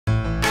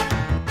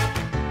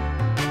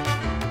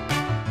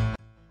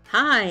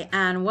Hi,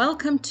 and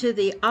welcome to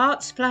the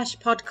Art Splash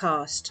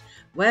podcast,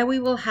 where we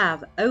will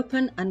have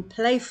open and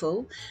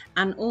playful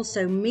and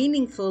also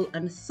meaningful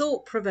and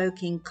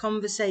thought-provoking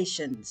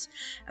conversations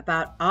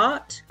about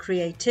art,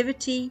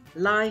 creativity,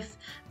 life,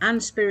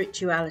 and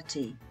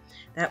spirituality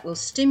that will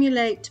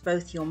stimulate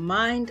both your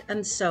mind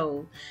and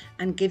soul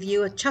and give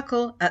you a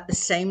chuckle at the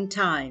same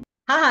time.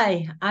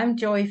 Hi, I'm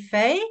Joy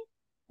Fahey.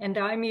 And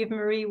I'm Eve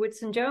Marie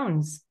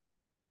Whitsun-Jones.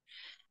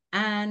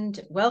 And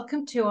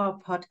welcome to our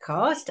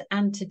podcast.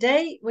 And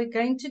today we're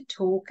going to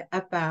talk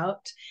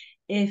about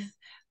if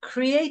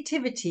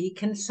creativity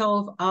can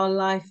solve our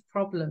life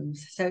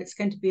problems. So it's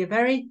going to be a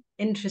very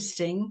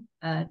interesting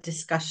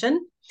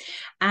discussion.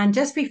 And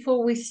just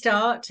before we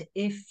start,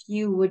 if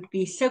you would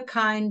be so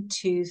kind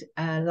to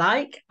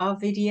like our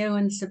video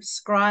and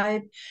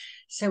subscribe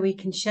so we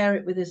can share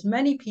it with as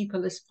many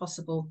people as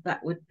possible,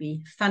 that would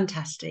be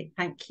fantastic.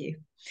 Thank you.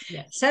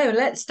 Yes. So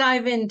let's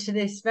dive into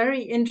this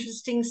very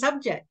interesting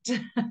subject.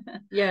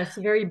 Yes,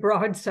 a very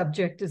broad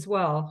subject as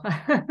well.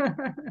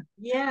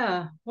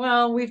 Yeah,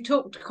 well, we've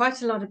talked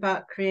quite a lot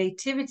about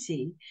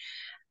creativity.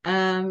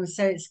 So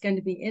it's going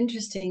to be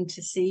interesting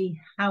to see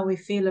how we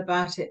feel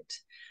about it,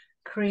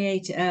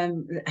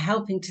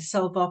 helping to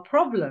solve our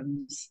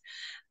problems.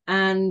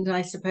 And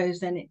I suppose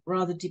then it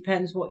rather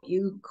depends what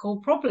you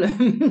call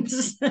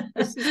problems.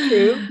 This is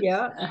true.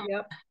 Yeah.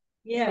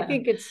 Yeah. I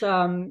think it's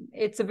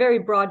a very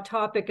broad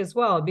topic as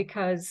well,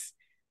 because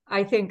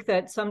I think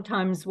that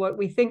sometimes what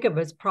we think of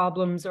as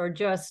problems are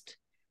just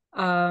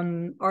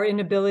our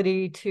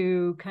inability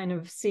to kind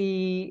of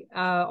see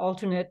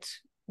alternate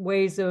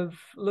ways of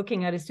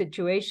looking at a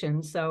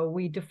situation. So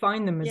we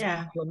define them as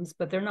problems,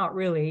 but they're not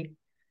really.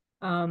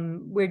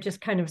 We're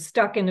just kind of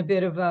stuck in a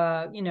bit of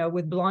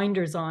with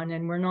blinders on,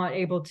 and we're not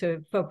able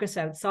to focus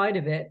outside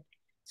of it,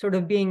 sort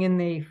of being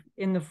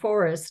in the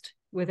forest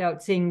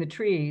without seeing the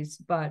trees.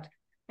 But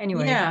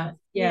anyway,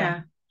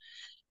 yeah.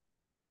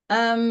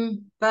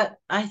 But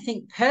I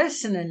think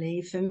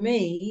personally for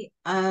me,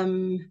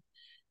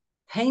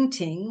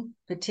 painting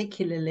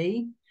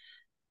particularly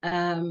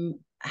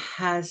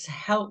has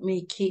helped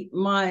me keep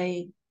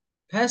my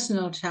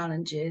personal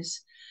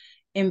challenges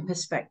in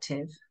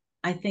perspective.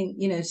 I think,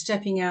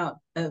 stepping out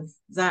of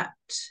that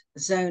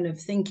zone of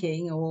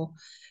thinking, or,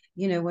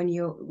 when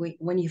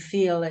you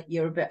feel that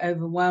you're a bit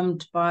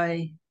overwhelmed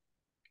by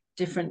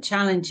different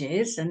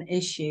challenges and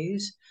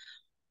issues,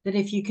 that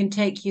if you can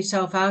take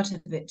yourself out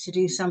of it to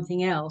do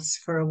something else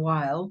for a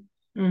while,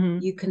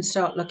 you can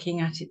start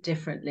looking at it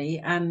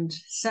differently. And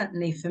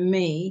certainly for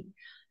me,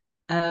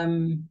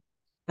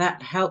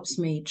 that helps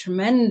me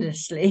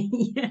tremendously.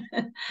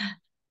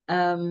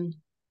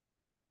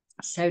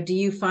 So do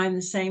you find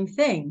the same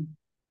thing?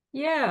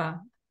 Yeah,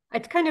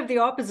 it's kind of the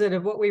opposite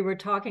of what we were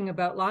talking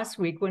about last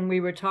week when we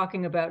were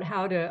talking about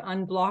how to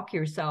unblock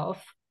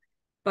yourself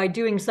by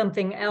doing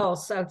something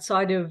else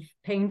outside of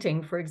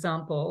painting, for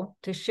example,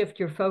 to shift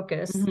your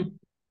focus.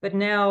 But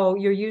now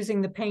you're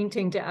using the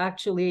painting to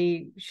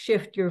actually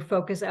shift your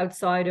focus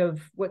outside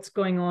of what's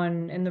going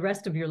on in the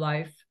rest of your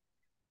life,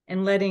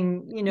 and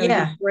letting,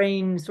 your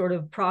brain sort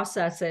of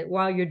process it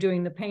while you're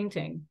doing the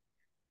painting,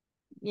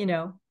 in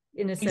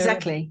a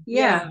exactly.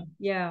 Yeah.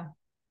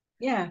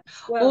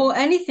 Well, or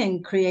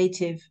anything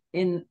creative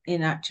in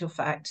actual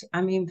fact.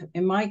 I mean,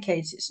 in my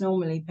case, it's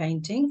normally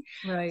painting.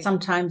 Right.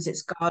 Sometimes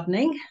it's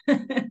gardening,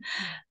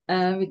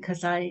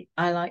 because I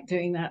like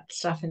doing that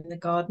stuff in the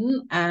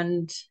garden,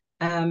 and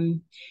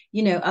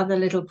other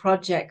little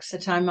projects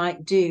that I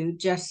might do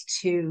just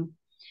to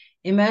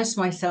immerse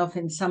myself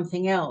in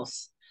something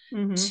else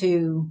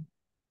to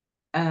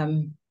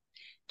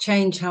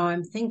change how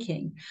I'm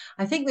thinking.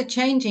 I think the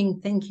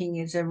changing thinking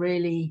is a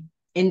really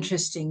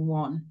interesting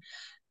one.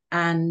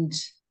 And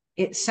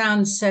it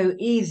sounds so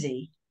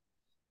easy,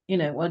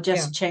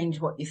 just change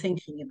what you're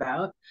thinking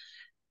about.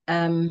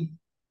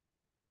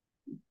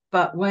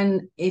 But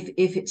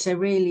if it's a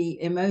really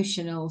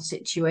emotional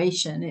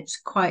situation, it's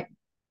quite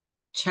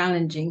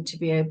challenging to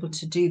be able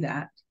to do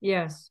that.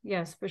 Yes,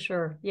 for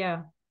sure.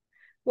 Yeah.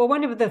 Well,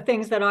 one of the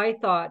things that I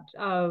thought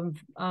of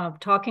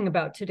talking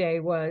about today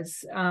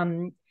was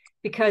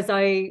because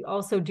I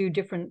also do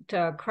different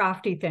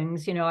crafty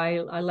things. I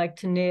like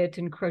to knit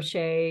and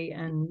crochet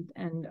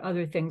and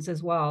other things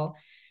as well.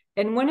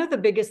 And one of the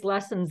biggest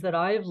lessons that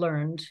I've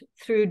learned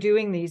through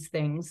doing these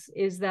things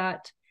is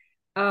that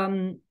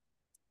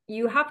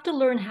you have to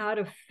learn how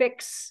to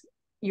fix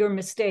your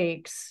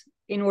mistakes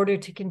in order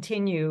to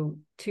continue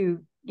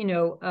to,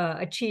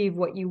 achieve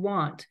what you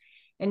want.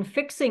 And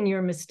fixing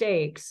your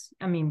mistakes,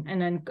 and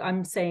then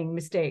I'm saying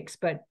mistakes,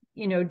 but,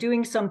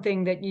 doing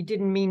something that you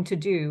didn't mean to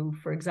do,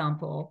 for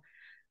example,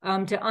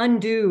 to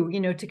undo,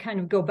 to kind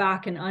of go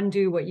back and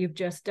undo what you've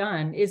just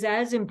done is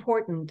as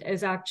important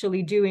as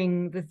actually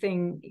doing the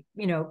thing,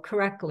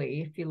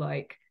 correctly, if you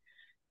like.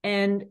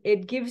 And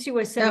it gives you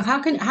a sense.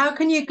 Now, how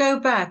can you go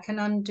back and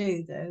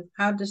undo, though?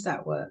 How does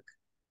that work?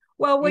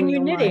 Well, when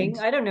you're knitting,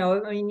 I don't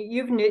know. I mean,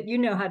 you've knit, you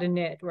know how to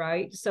knit,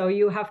 right? So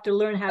you have to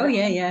learn how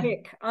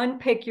to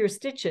unpick your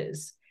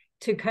stitches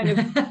to kind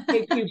of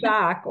take you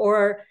back.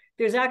 Or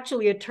there's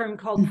actually a term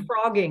called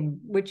frogging,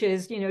 which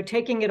is,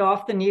 taking it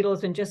off the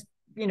needles and just,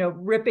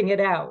 ripping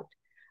it out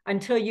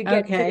until you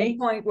get to the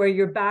point where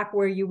you're back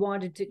where you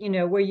wanted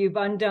to, where you've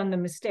undone the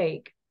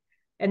mistake.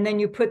 And then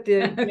you put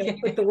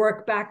the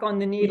work back on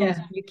the needles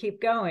and you keep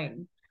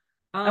going.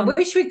 I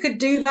wish we could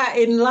do that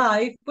in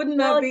life. Wouldn't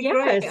that be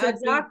great?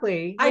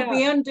 Exactly. I'd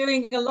be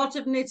undoing a lot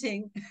of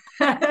knitting.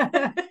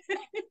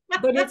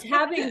 But it's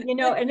having,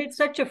 and it's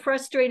such a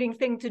frustrating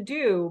thing to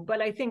do.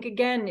 But I think,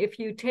 again, if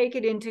you take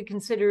it into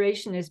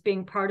consideration as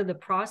being part of the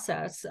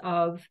process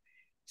of,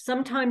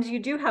 sometimes you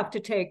do have to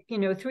take,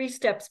 3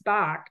 steps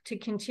back to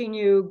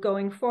continue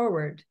going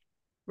forward,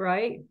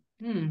 right?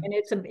 And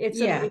it's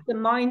a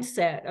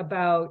mindset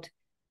about,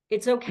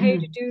 it's okay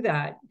to do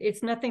that.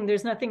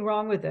 There's nothing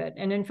wrong with it.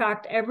 And in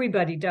fact,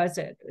 everybody does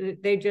it.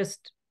 They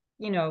just,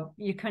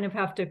 you kind of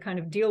have to kind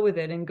of deal with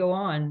it and go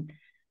on.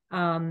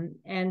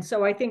 And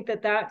so I think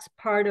that that's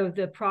part of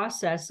the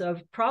process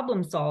of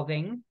problem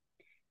solving,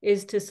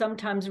 is to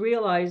sometimes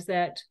realize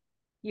that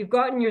you've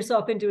gotten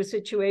yourself into a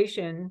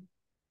situation.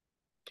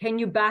 Can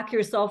you back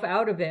yourself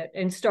out of it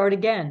and start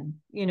again?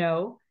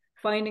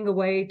 Finding a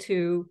way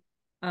to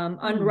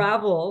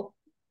unravel,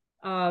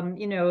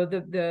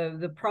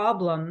 the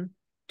problem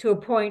to a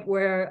point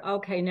where,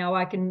 okay, now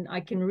I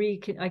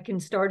can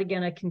start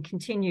again. I can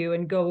continue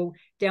and go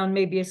down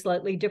maybe a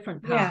slightly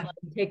different path.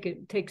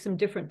 Take some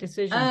different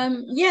decisions.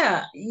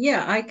 Okay,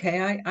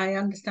 I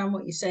understand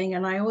what you're saying,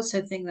 and I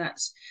also think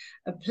that's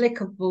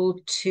applicable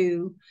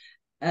to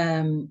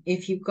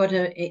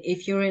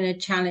if you're in a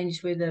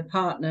challenge with a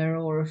partner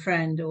or a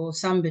friend or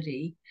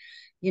somebody,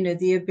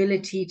 the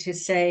ability to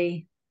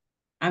say,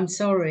 I'm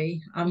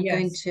sorry, I'm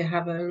going to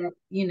have I'm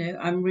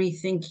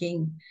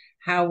rethinking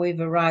how we've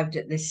arrived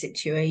at this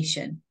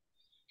situation.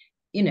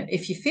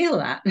 If you feel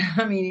that,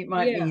 I mean, it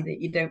might be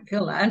that you don't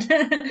feel that.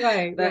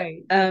 Right, but,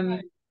 right.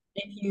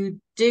 If you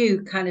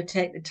do kind of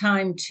take the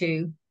time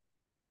to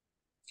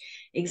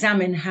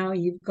examine how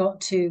you've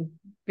got to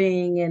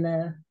being in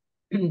a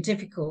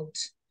difficult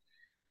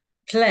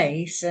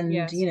place, and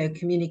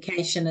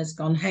communication has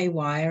gone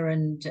haywire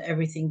and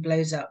everything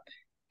blows up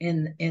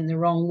in the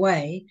wrong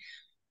way,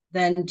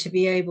 then to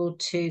be able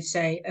to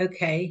say,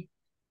 okay,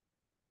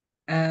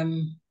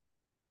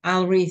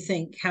 I'll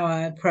rethink how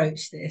I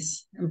approach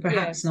this and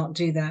perhaps not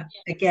do that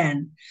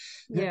again.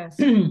 Yes.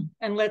 And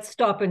let's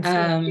stop and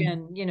start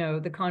again,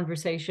 the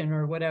conversation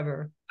or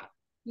whatever.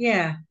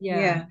 Yeah.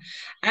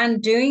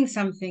 And doing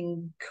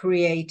something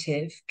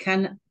creative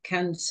can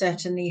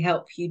certainly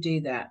help you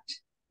do that.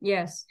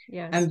 Yes.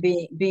 And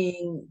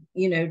being,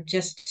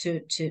 just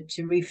to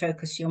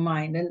refocus your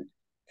mind. And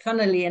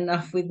funnily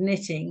enough, with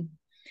knitting,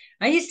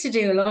 I used to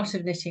do a lot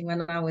of knitting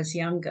when I was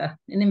younger.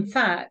 And in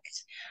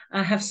fact,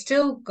 I have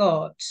still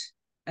got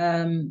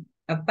a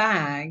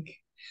bag,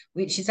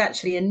 which is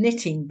actually a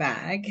knitting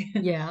bag.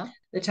 Yeah.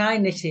 That I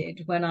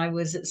knitted when I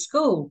was at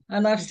school.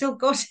 And I've still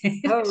got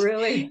it. Oh,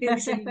 really?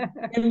 It's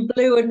in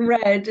blue and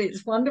red.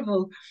 It's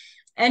wonderful.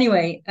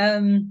 Anyway,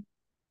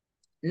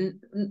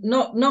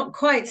 not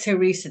quite so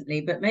recently,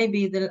 but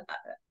maybe in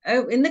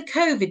the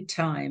COVID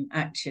time,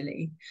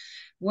 actually,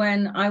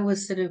 when I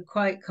was sort of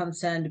quite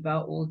concerned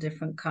about all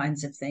different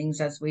kinds of things,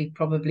 as we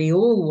probably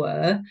all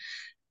were.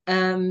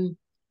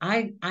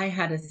 I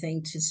had a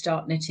thing to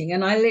start knitting,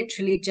 and I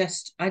literally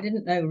I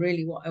didn't know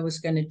really what I was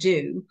going to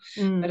do,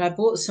 but I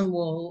bought some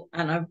wool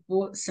and I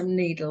bought some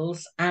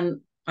needles,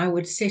 and I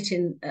would sit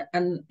in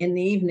the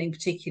evening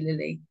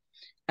particularly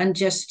and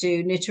just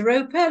do knit a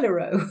row, purl a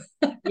row.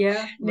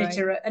 Yeah. Knit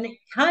a row. And it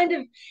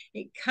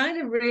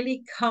kind of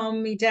really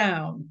calmed me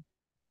down,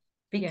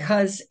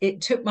 because it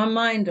took my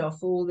mind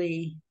off all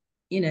the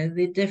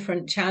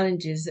different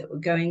challenges that were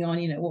going on.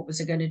 What was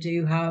I going to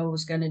do, how I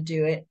was going to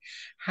do it,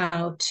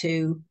 how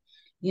to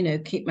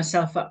keep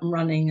myself up and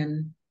running,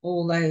 and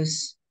all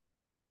those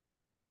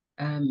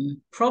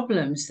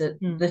problems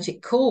that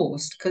it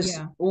caused, because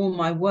all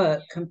my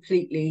work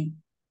completely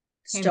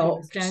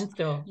stopped.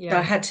 Standstill. So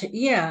I had to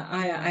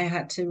I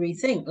had to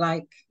rethink,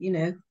 like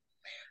a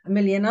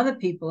million other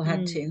people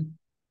had to,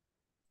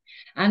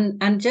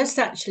 and just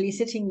actually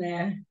sitting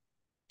there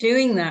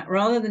doing that,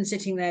 rather than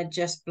sitting there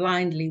just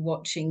blindly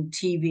watching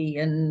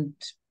TV and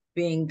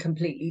being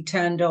completely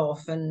turned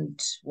off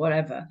and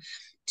whatever,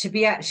 to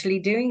be actually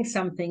doing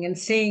something and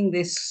seeing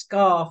this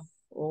scarf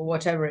or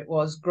whatever it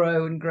was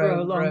grow and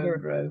grow longer.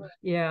 grow.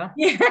 Yeah.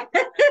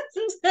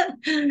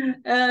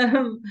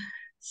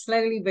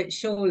 Slowly but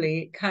surely,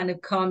 it kind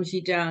of calms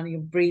you down.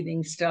 Your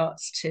breathing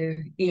starts to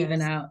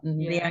even out,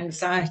 and the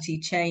anxiety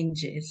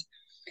changes.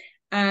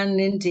 And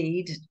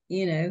indeed,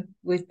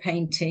 with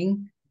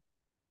painting,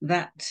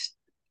 that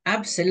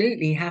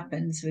absolutely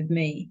happens with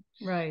me.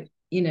 Right.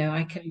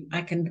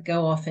 I can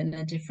go off in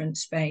a different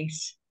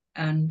space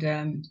and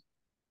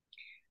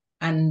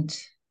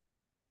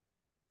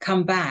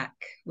come back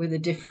with a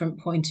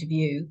different point of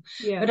view.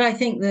 But I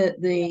think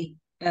that the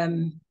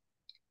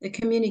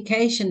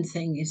communication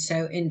thing is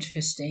so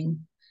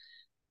interesting,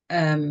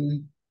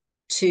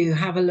 to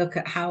have a look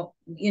at how,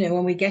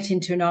 when we get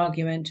into an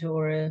argument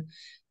or a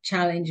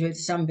challenge with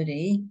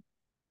somebody,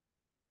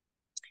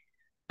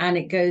 and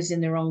it goes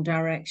in the wrong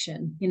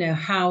direction,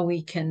 how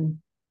we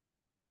can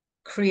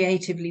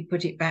creatively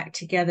put it back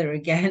together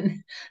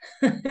again.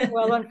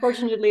 Well,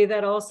 unfortunately,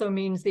 that also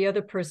means the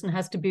other person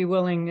has to be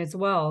willing as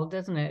well,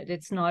 doesn't it?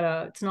 It's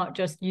not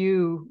just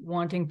you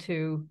wanting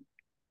to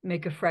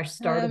make a fresh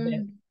start of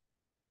it.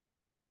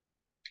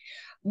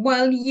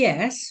 Well,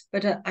 yes,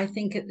 but I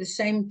think at the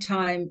same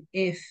time,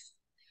 if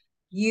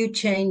you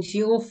change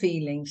your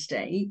feeling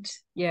state,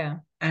 Yeah.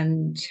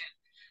 and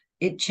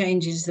it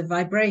changes the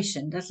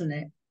vibration, doesn't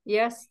it?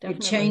 Yes, It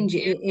definitely.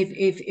 changes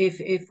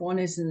if one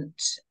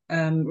isn't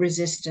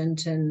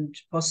resistant and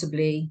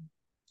possibly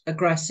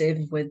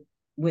aggressive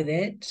with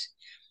it.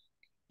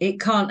 It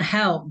can't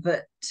help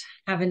but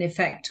have an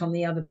effect on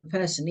the other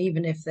person,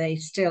 even if they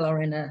still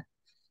are in a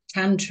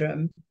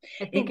tantrum.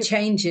 I think It if,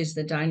 changes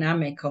the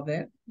dynamic of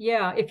it.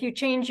 yeah, if you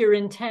change your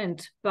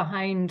intent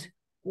behind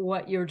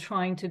what you're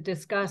trying to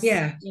discuss,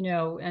 Yeah,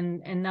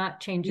 and that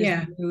changes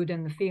yeah, the mood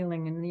and the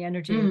feeling and the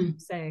energy, as you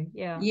mm, say.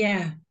 Yeah,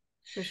 yeah.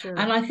 for sure.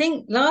 And I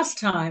think last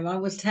time I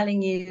was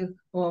telling you,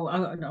 or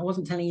I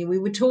wasn't telling you, we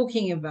were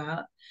talking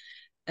about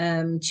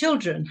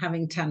children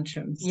having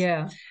tantrums,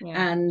 Yeah,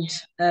 yeah, and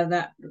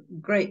that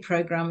great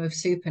program of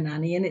Super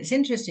Nanny. And it's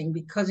interesting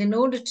because in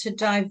order to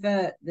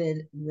divert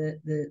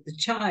the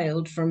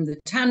child from the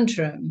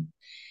tantrum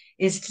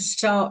is to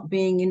start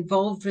being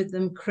involved with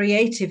them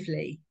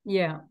creatively.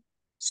 yeah,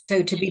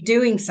 So to be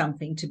doing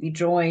something, to be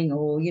drawing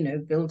or,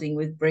 building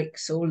with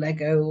bricks or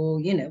Lego or,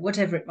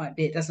 whatever it might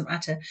be, it doesn't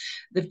matter.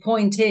 The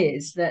point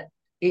is that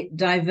it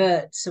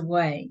diverts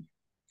away.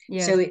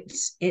 So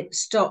yes. it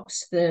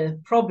stops the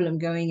problem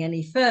going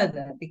any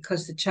further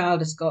because the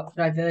child has got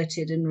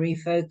diverted and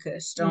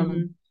refocused on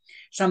Mm-hmm.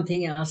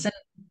 something else. And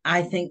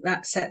I think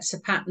that sets a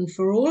pattern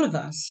for all of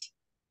us.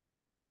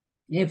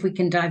 If we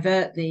can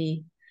divert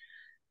the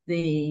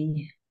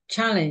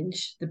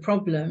challenge, the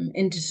problem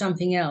into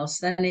something else,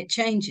 then it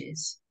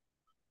changes.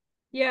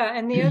 Yeah,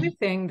 and the other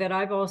thing that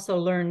I've also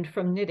learned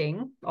from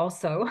knitting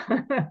also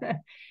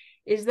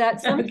is that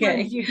sometimes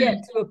Okay. you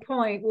get to a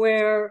point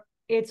where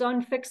it's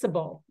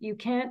unfixable. You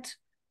can't,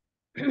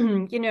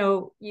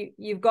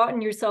 you've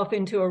gotten yourself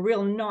into a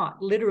real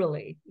knot,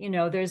 literally.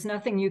 There's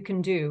nothing you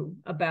can do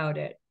about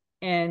it.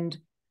 And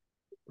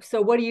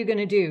so what are you going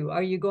to do?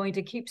 Are you going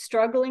to keep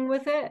struggling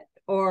with it?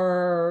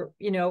 Or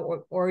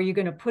are you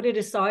going to put it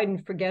aside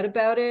and forget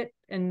about it?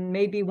 And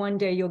maybe one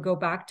day you'll go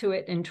back to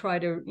it and try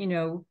to,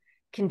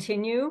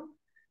 continue.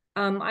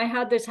 I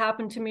had this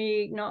happen to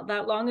me not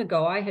that long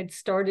ago. I had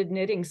started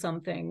knitting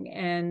something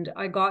and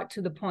I got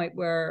to the point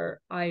where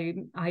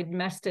I'd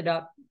messed it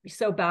up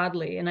so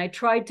badly, and I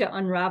tried to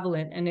unravel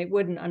it and it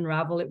wouldn't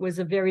unravel. It was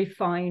a very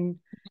fine,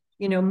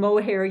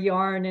 mohair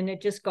yarn, and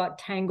it just got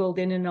tangled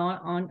in and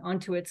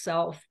onto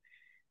itself.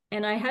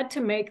 And I had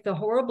to make the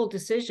horrible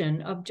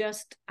decision of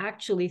just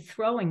actually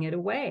throwing it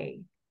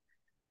away.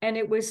 And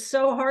it was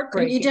so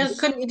heartbreaking.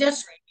 Couldn't you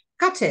just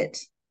cut it?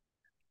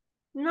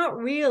 Not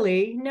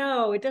really.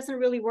 No, it doesn't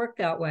really work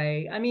that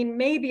way. I mean,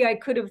 maybe I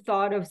could have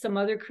thought of some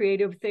other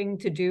creative thing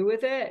to do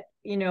with it,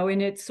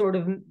 and it's sort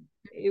of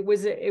it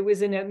was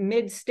in a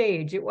mid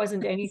stage. It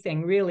wasn't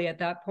anything really at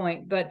that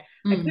point, but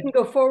I Mm, couldn't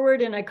go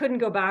forward and I couldn't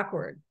go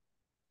backward.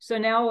 So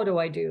now what do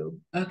I do?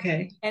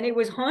 okay. And it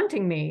was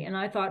haunting me, and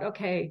I thought,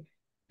 okay,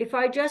 if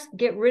I just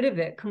get rid of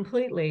it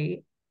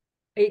completely,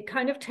 it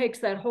kind of takes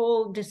that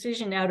whole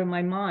decision out of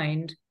my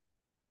mind.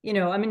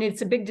 I mean,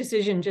 it's a big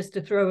decision just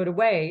to throw it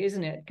away,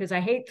 isn't it? Because I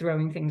hate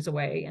throwing things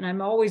away, and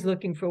I'm always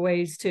looking for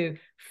ways to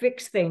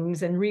fix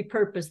things and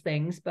repurpose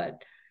things.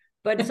 But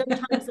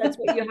sometimes that's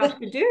what you have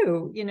to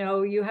do.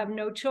 You have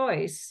no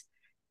choice.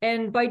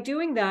 And by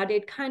doing that,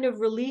 it kind of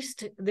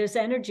released this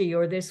energy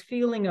or this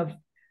feeling of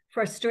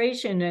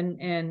frustration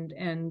and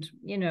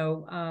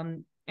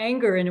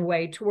anger in a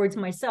way towards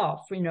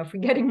myself. For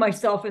getting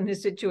myself in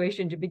this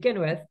situation to begin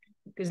with,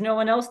 because no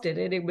one else did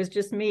it. It was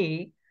just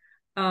me.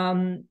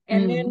 And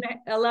then Mm,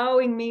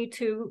 allowing me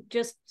to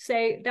just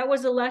say that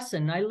was a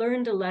lesson. I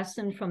learned a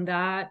lesson from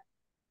that.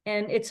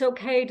 And it's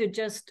okay to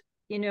just,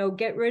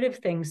 get rid of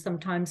things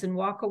sometimes and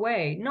walk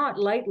away, not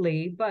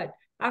lightly, but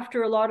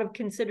after a lot of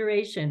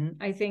consideration.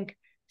 I think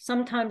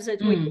sometimes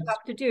that's what you mm.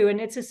 have to do.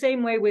 And it's the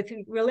same way with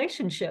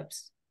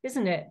relationships,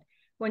 isn't it?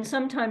 When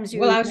sometimes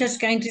Well, you, I was just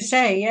going to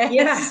say, yeah,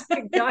 yes.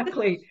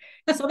 exactly.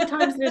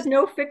 Sometimes there's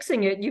no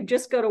fixing it. You've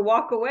just got to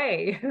walk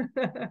away.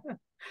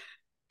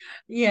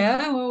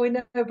 Yeah, well, we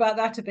know about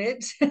that a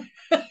bit.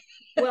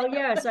 Well,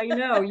 yes, I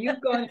know.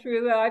 You've gone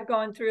through it. I've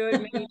gone through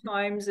it many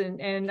times.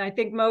 And I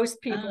think most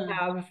people Ah.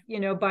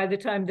 have, by the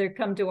time they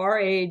come to our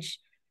age,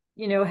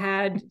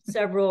 had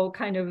several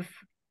kind of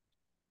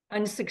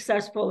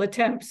unsuccessful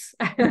attempts.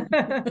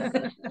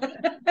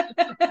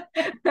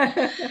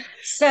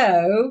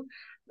 So,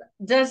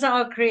 does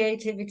our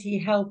creativity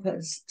help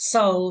us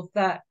solve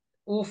that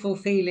awful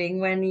feeling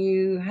when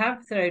you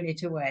have thrown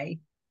it away?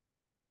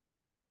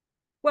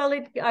 Well,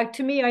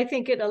 to me, I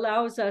think it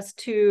allows us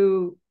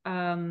to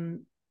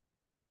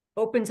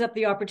opens up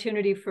the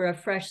opportunity for a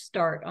fresh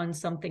start on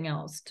something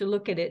else, to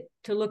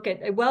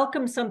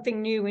welcome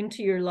something new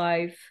into your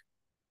life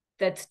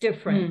that's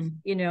different.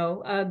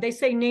 They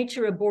say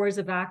nature abhors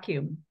a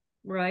vacuum,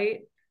 right?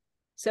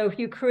 So if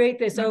you create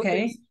this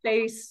open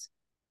space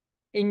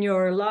in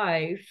your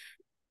life,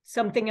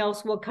 something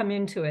else will come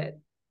into it.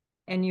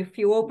 And if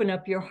you open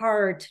up your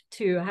heart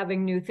to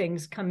having new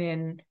things come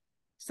in,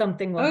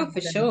 something will happen.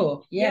 For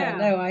sure. Yeah.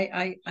 No,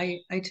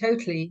 I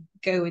totally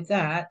go with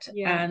that.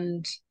 Yeah.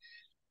 And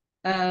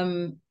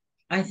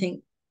I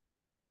think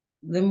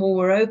the more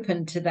we're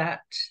open to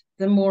that,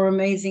 the more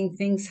amazing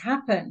things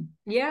happen.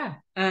 Yeah.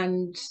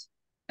 And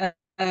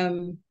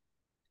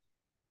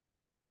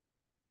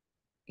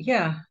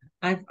yeah,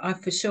 I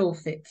for sure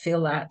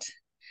feel that.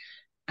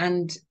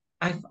 And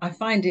I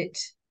find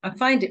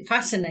it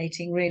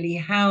fascinating, really,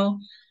 how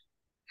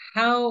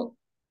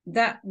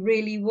that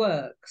really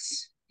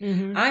works.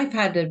 Mm-hmm. I've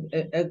had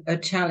a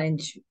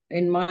challenge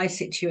in my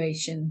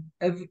situation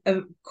of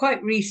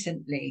quite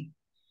recently,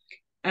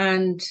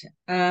 and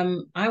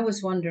I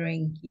was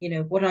wondering,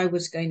 what I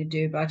was going to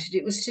do about it.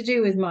 It was to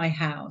do with my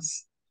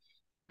house,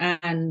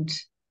 and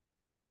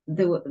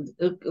there were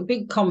a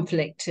big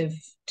conflict of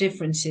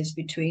differences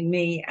between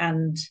me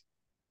and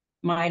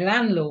my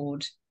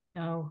landlord.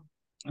 Oh.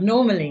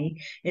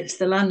 Normally, it's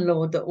the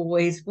landlord that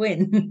always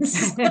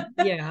wins.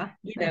 Yeah.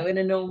 In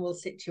a normal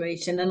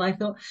situation. And I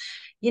thought,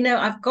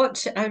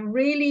 I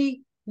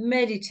really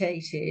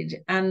meditated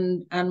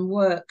and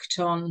worked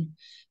on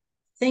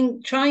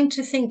trying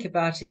to think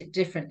about it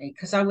differently,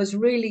 because I was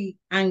really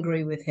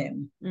angry with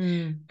him.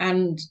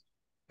 And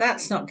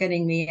that's not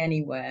getting me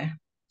anywhere.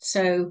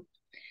 So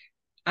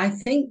I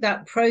think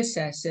that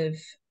process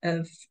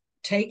of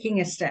taking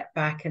a step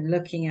back and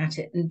looking at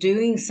it and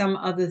doing some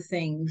other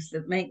things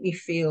that make me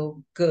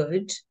feel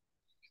good,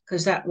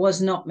 because that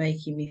was not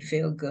making me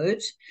feel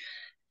good,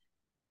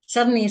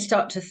 suddenly you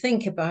start to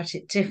think about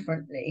it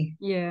differently.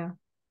 Yeah.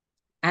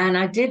 And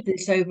I did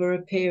this over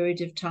a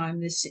period of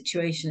time. This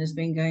situation has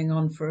been going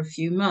on for a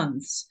few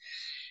months.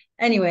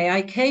 Anyway,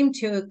 I came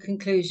to a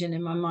conclusion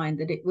in my mind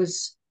that it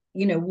was,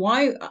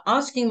 why,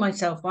 asking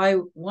myself,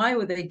 why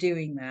were they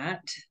doing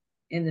that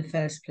in the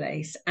first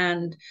place?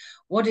 And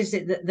what is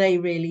it that they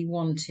really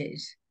wanted?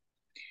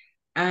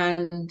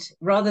 And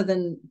rather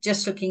than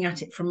just looking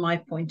at it from my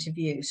point of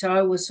view. So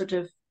I was sort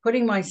of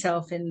putting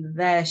myself in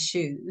their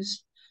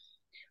shoes,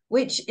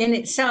 which in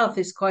itself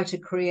is quite a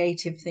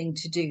creative thing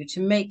to do,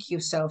 to make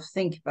yourself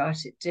think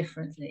about it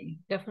differently.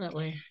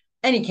 Definitely.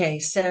 Any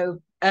case,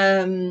 so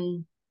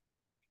the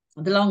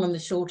long and the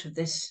short of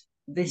this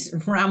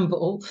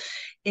ramble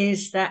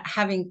is that,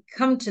 having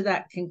come to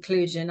that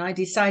conclusion, I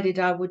decided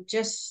I would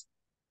just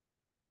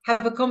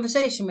have a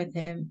conversation with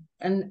him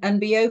and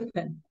be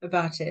open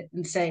about it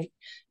and say,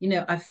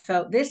 I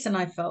felt this and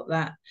I felt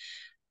that.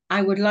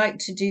 I would like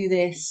to do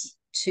this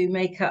to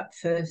make up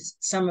for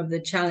some of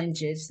the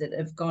challenges that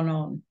have gone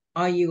on.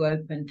 Are you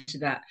open to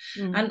that?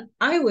 And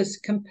I was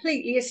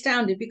completely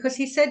astounded, because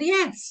he said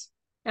yes.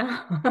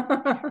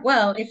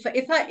 Well,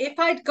 if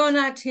I'd gone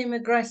at him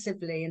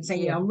aggressively and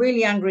saying, I'm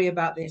really angry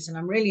about this and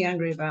I'm really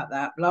angry about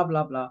that, blah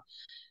blah blah,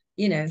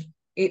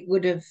 it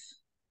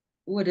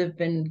would have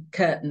been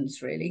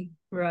curtains, really.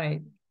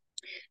 Right.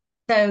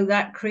 So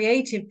that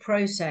creative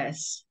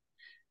process,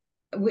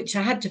 which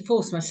I had to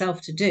force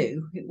myself to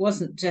do, it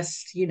wasn't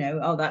just,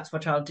 oh, that's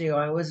what I'll do.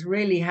 I was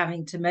really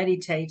having to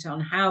meditate on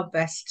how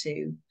best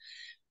to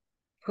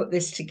put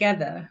this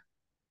together.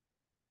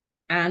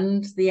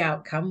 And the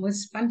outcome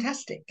was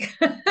fantastic.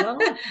 Well,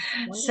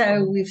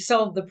 so we've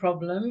solved the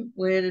problem.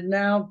 We're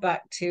now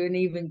back to an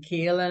even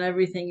keel and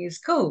everything is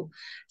cool.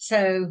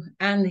 So,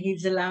 and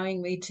he's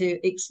allowing me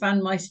to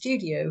expand my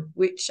studio,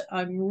 which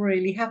I'm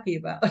really happy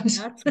about.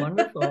 That's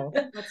wonderful.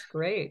 That's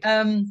great.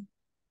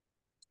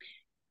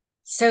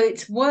 So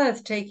it's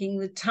worth taking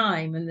the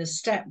time and the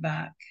step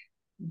back,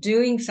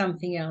 doing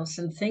something else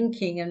and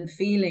thinking and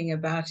feeling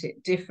about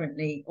it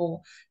differently,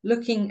 or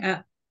looking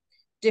at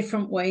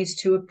different ways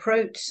to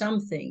approach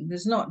something.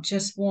 There's not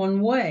just one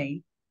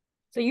way.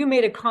 So you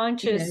made a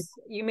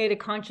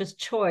conscious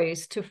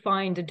choice to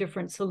find a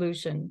different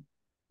solution.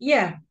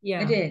 Yeah,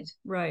 I did.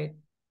 Right.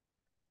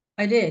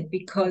 I did,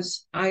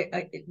 because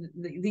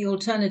the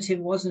alternative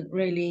wasn't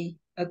really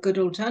a good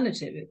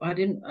alternative. I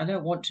don't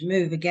want to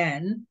move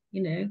again,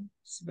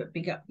 it's a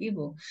big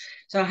upheaval.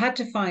 So I had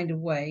to find a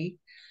way.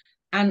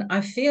 And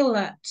I feel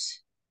that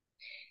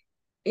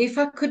if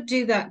I could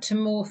do that to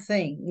more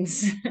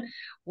things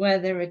where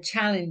there are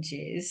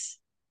challenges,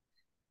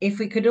 if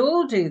we could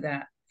all do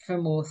that for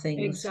more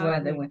things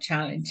where there were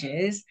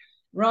challenges,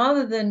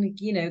 rather than,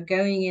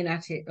 going in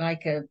at it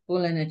like a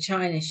bull in a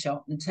china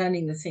shop and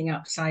turning the thing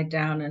upside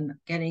down and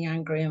getting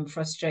angry and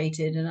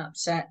frustrated and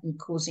upset and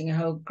causing a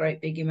whole great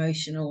big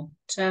emotional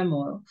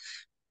turmoil,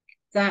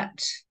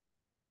 that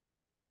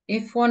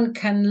if one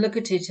can look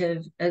at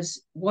it as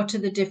what are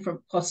the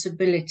different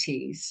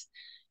possibilities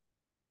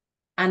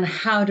and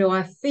how do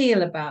I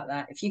feel about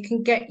that? If you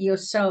can get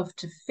yourself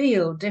to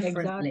feel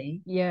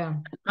differently,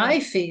 I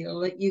feel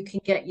that you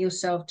can get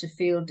yourself to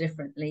feel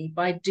differently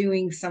by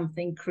doing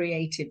something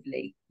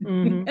creatively,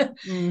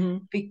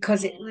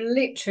 because it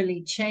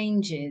literally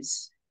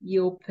changes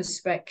your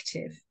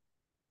perspective.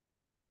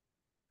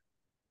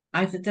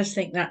 just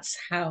think that's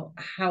how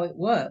it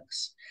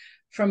works.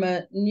 From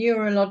a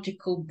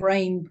neurological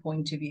brain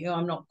point of view,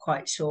 I'm not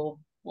quite sure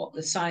what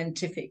the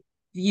scientific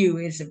view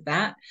is of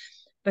that,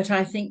 but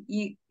I think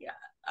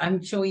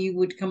I'm sure you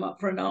would come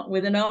up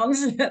with an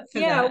answer for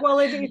Yeah, that. well,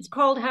 it's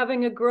called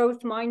having a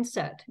growth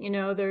mindset.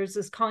 There's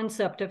this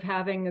concept of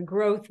having a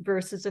growth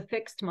versus a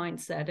fixed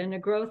mindset. And a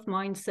growth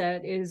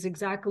mindset is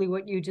exactly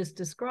what you just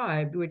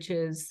described, which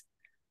is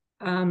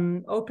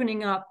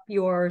opening up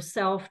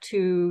yourself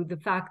to the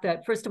fact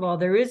that, first of all,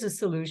 there is a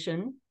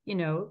solution,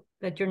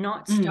 that you're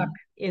not stuck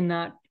in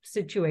that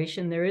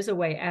situation. There is a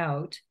way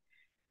out.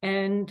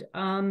 And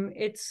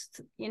it's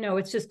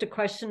just a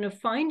question of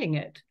finding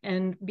it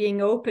and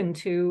being open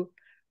to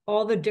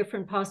all the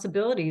different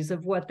possibilities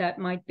of what that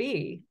might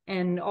be,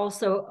 and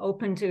also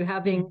open to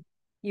having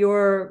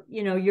your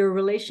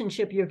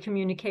relationship, your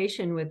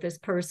communication with this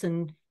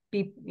person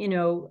be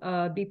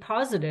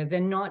positive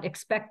and not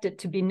expect it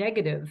to be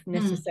negative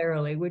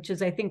necessarily, which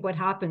is, I think, what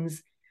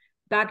happens.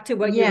 Back to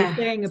what you were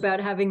saying about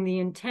having the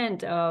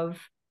intent of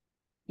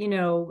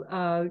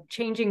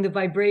changing the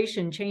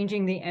vibration,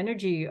 changing the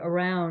energy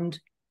around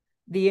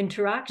the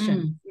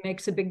interaction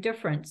makes a big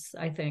difference,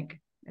 I think,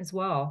 as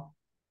well.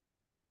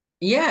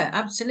 Yeah,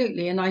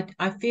 absolutely. And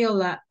I feel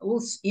that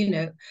also,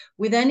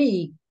 with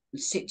any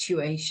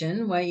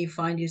situation where you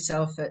find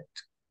yourself at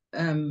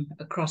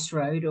a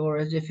crossroad or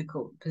a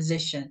difficult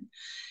position,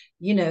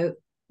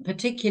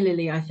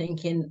 particularly I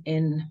think in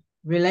intimate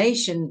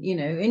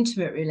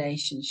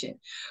relationship,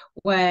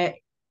 where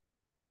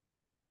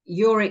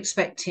you're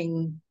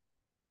expecting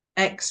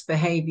X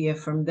behavior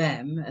from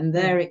them and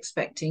they're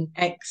expecting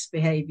X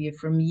behavior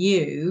from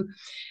you,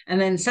 and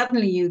then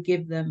suddenly you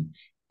give them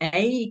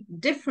a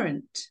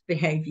different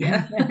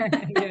behavior.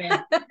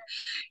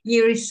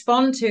 You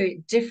respond to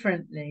it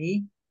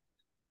differently.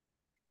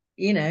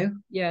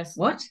 Yes.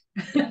 What?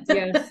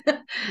 Yes.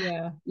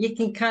 Yeah. You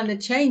can kind of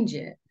change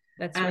it.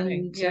 That's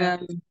right. Yeah.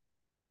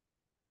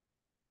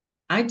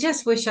 I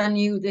just wish I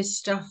knew this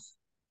stuff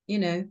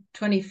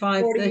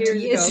 25 30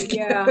 years ago.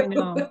 Yeah, I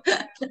know.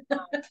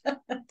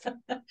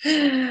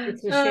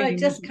 It's a shame. I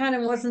just kind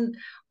of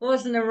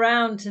wasn't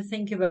around to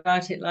think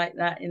about it like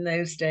that in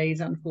those days,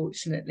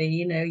 unfortunately.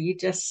 You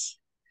just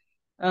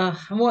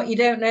and what you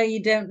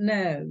don't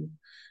know.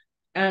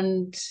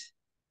 And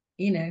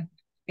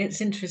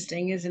it's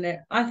interesting, isn't it?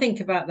 I think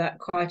about that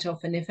quite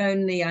often. If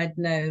only I'd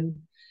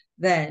known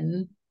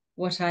then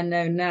what I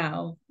know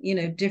now,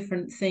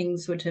 different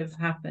things would have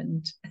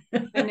happened.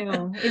 I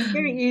know. It's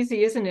very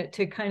easy, isn't it,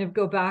 to kind of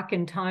go back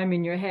in time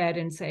in your head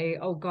and say,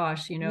 oh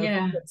gosh, if I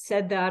had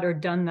said that or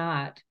done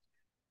that,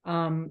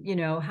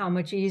 how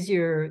much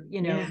easier,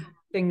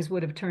 things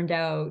would have turned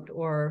out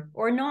or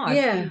not.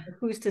 Yeah.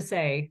 Who's to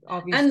say,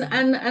 obviously.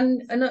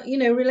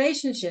 And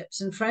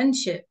relationships and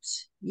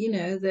friendships,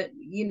 that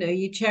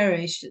you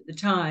cherished at the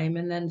time,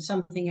 and then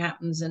something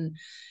happens and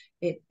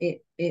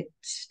it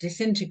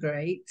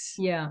disintegrates.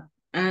 Yeah.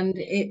 And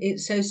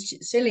it's so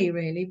silly,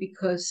 really,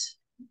 because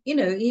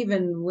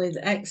even with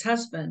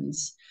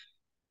ex-husbands,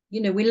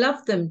 we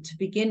love them to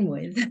begin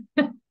with.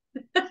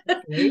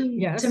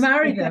 Yes. To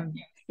marry them.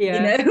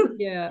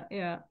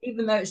 Yeah.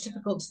 Even though it's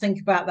difficult to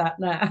think about that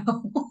now.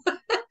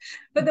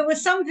 But there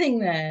was something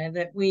there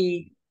that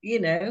we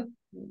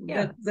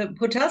that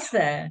put us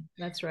there.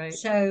 That's right.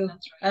 So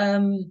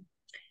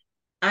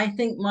I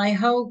think my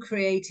whole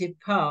creative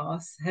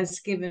path has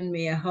given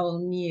me a whole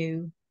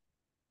new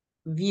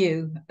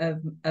view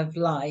of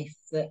life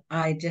that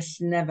I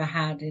just never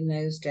had in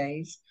those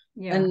days.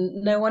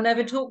 And no one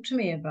ever talked to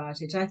me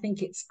about it. I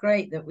think it's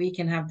great that we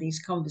can have these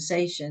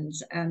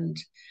conversations, and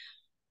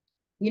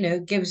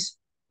gives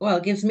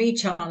me a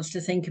chance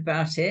to think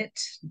about it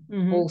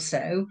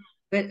also,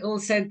 but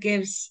also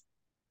gives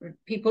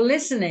people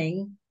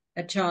listening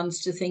a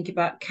chance to think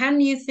about,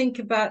 can you think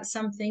about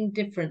something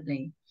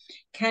differently?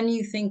 Can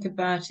you think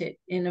about it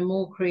in a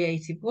more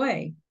creative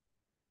way?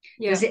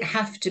 Does it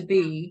have to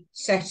be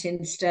set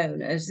in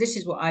stone as this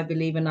is what I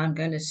believe and I'm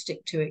going to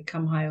stick to it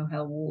come high or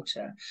hell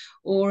water?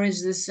 Or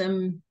is there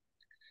some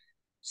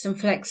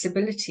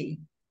flexibility?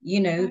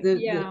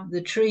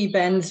 The tree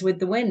bends with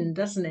the wind,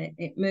 doesn't it?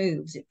 It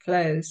moves, it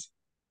flows.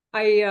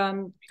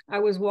 I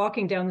was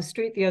walking down the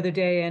street the other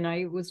day, and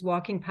I was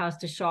walking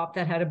past a shop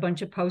that had a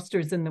bunch of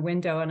posters in the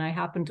window, and I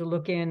happened to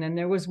look in, and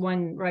there was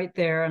one right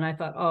there, and I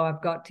thought, oh,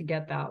 I've got to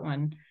get that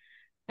one.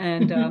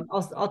 And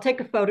I'll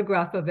take a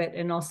photograph of it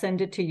and I'll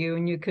send it to you,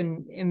 and you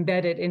can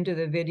embed it into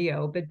the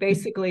video. But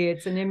basically,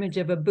 it's an image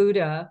of a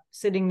Buddha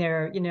sitting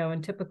there,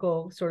 in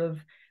typical sort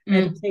of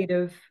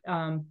meditative,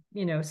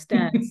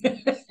 stance.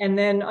 And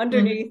then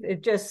underneath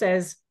it just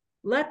says,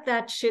 "Let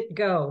that shit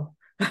go."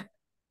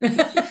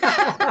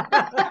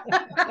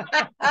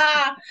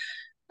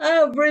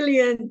 Oh,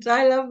 brilliant.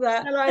 I love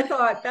that. And I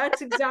thought,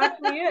 that's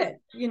exactly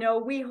it.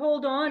 We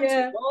hold on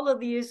to all of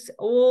these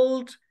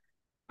old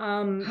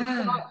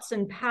thoughts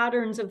and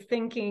patterns of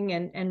thinking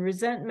and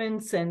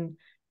resentments and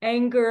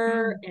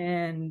anger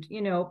and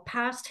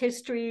past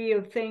history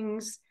of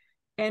things,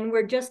 and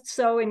we're just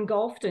so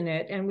engulfed in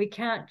it, and we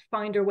can't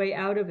find our way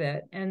out of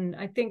it. And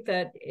I think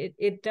that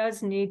it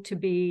does need to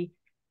be,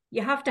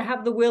 you have to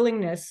have the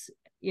willingness,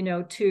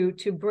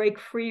 to break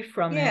free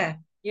from it. Yeah.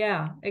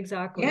 Yeah,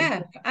 exactly.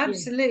 Yeah, Yeah,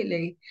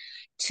 absolutely.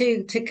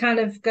 To kind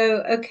of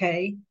go,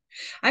 okay.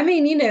 I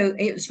mean,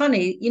 it's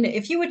funny,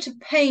 if you were to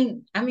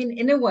paint, I mean,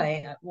 in a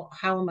way,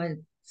 how am I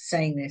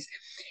saying this?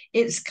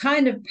 It's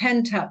kind of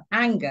pent up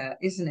anger,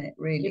 isn't it, it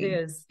really?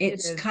 is. It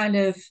It's is. kind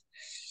of,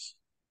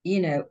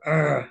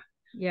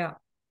 Yeah.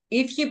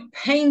 if you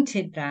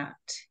painted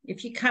that,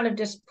 if you kind of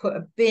just put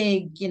a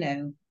big,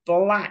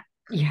 black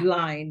Yeah.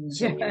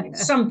 lines or Yeah.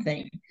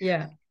 something,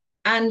 Yeah.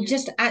 and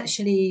just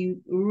actually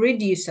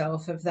rid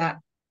yourself of that,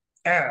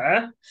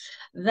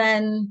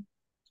 then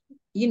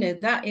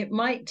that it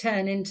might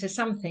turn into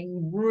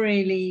something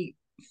really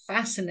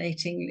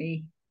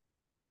fascinatingly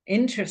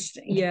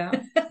interesting. Yeah.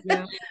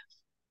 Yeah.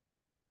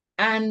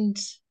 And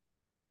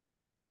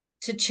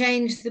to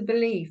change the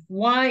belief.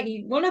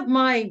 Why? One of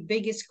my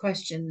biggest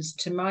questions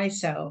to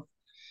myself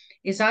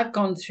is, I've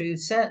gone through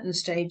certain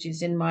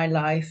stages in my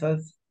life of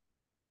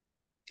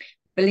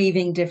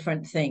believing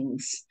different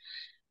things,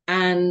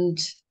 and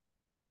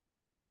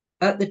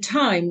at the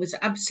time was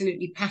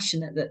absolutely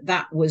passionate that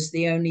that was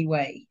the only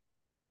way.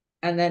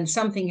 And then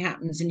something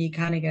happens and you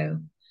kind of go,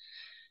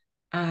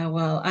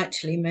 well,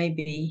 actually,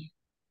 maybe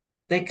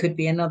there could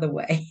be another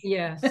way.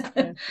 Yes. Yes.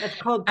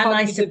 That's called And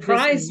I cognitive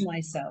surprised dissonance.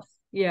 myself.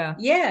 Yeah.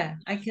 Yeah,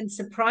 I can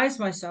surprise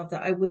myself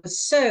that I was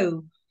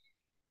so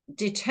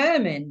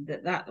determined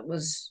that that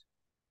was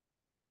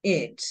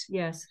it.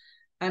 Yes.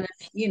 And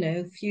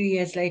a few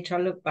years later, I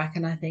look back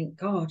and I think,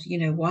 God,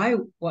 why,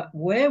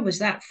 where was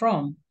that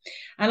from?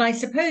 And I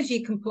suppose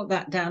you can put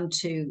that down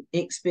to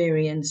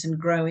experience and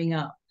growing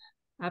up,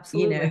 you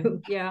Absolutely.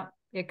 know. Yeah.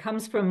 It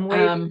comes from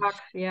way um, back.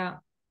 Yeah.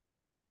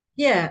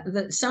 yeah,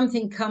 that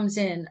something comes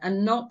in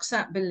and knocks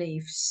that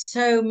belief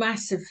so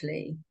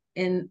massively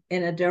in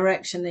a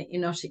direction that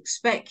you're not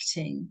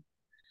expecting,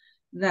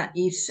 that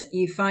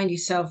you find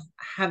yourself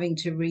having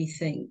to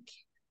rethink.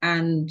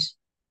 And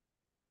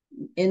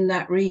in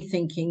that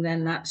rethinking,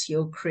 then that's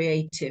your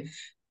creative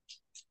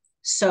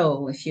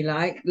soul, if you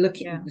like,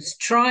 Yeah.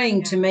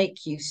 trying to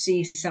make you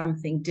see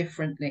something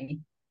differently,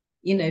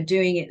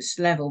 doing its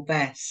level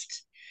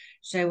best.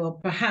 So, well,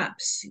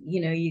 perhaps,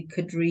 you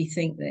could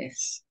rethink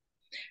this.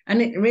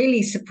 And it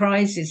really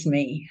surprises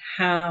me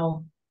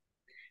how,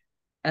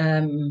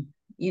 um,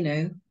 you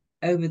know,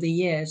 over the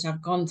years,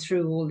 I've gone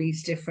through all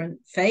these different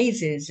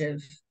phases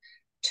of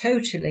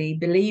totally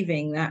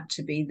believing that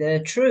to be the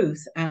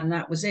truth, and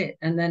that was it.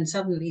 And then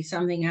suddenly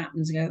something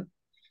happens, and go,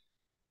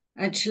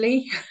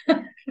 actually,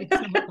 It's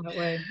not that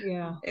way.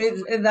 Yeah.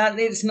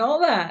 it's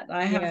not that.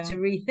 I have Yeah. to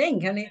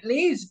rethink, and it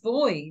leaves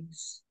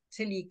voids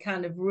till you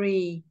kind of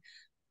re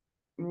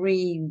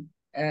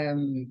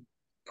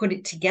put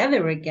it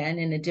together again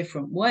in a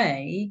different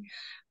way.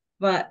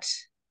 But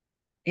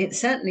it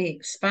certainly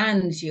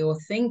expands your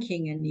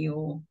thinking and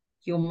your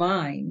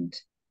mind.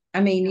 I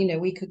mean, Yeah.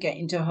 we could get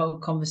into a whole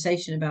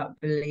conversation about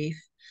belief,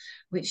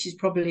 which is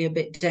probably a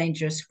bit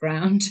dangerous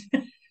ground.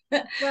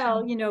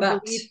 Well,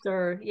 But beliefs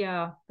are,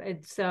 yeah,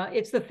 it's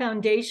the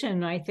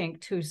foundation, I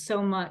think, to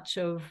so much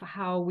of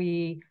how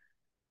we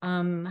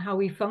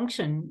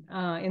function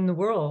in the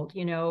world,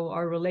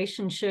 our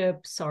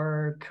relationships,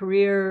 our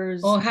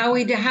careers. or how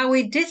we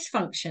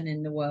dysfunction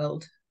in the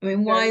world. I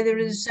mean, why Very, there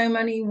is so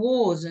many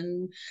wars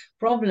and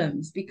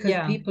problems, because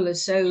yeah, people are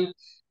so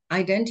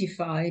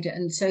identified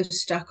and so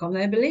stuck on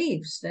their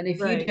beliefs that if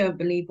you right. don't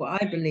believe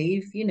what I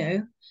believe,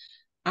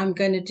 I'm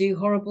going to do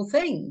horrible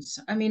things.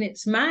 I mean,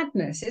 it's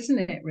madness, isn't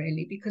it,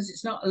 really? Because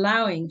it's not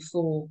allowing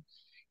for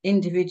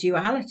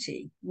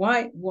individuality.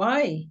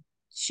 Why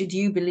should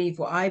you believe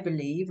what I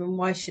believe, and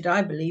why should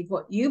I believe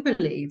what you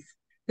believe?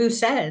 Who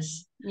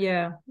says?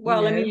 Yeah. You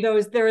Well, I know? mean,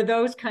 there are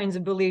those kinds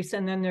of beliefs,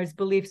 and then there's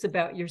beliefs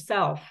about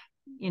yourself,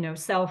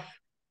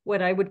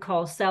 what I would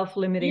call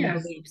self-limiting Yeah.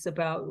 beliefs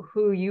about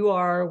who you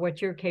are,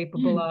 what you're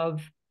capable Mm.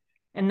 of.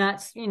 And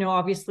that's,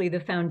 obviously the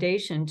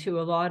foundation to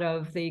a lot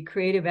of the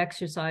creative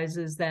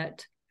exercises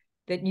that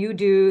you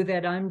do,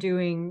 that I'm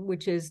doing,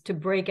 which is to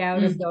break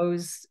out of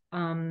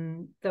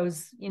Mm.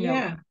 those,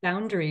 Yeah.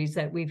 boundaries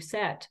that we've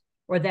set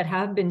or that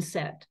have been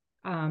set.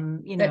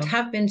 That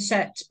have been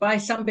set by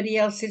somebody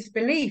else's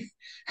belief.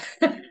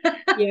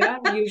 Yeah,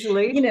 It kind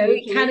usually, of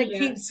yeah,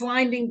 keeps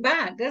winding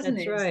back, doesn't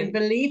that's it? It's the right.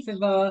 belief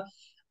of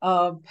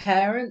our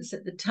parents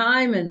at the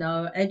time and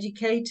our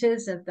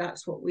educators, that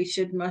that's what we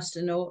should, must,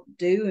 and ought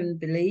do and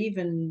believe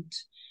and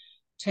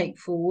take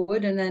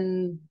forward. And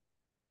then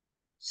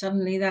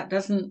suddenly that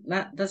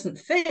doesn't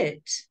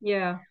fit.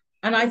 Yeah,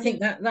 And I and think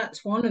that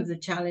that's one of the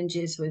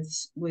challenges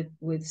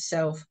with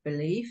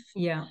self-belief.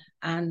 yeah.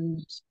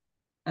 And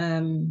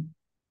um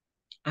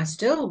I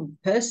still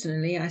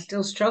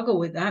struggle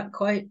with that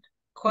quite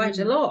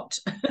a Mm. lot.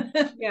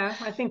 Yeah,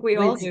 I think we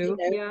all with do.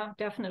 Yeah,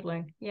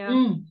 definitely. Yeah.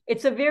 mm,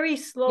 It's a very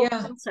slow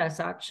yeah. process,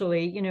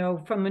 actually,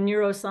 from a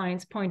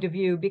neuroscience point of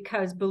view,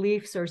 because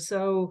beliefs are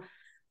so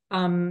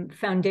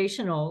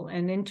foundational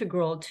and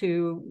integral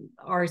to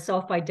our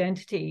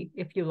self-identity,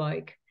 if you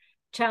like.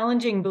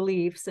 challenging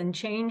beliefs and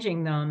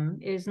changing them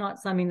is not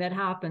something that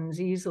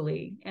happens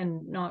easily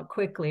and not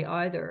quickly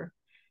either.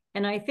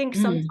 And I think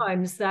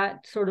sometimes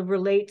that sort of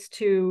relates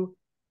to,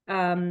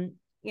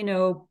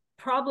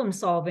 problem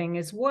solving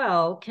as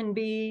well can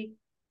be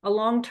a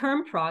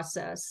long-term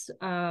process.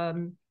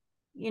 When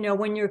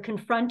you're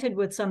confronted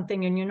with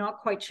something and you're not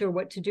quite sure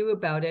what to do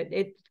about it,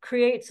 it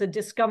creates a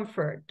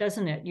discomfort,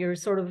 doesn't it?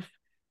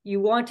 You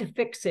want to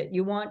fix it.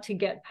 You want to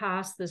get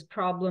past this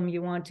problem.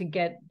 You want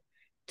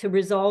to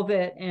resolve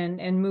it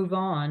and move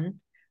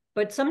on.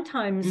 But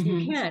sometimes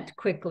you can't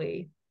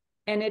quickly,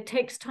 and it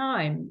takes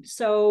time.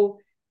 So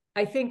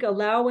I think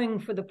allowing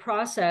for the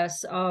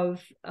process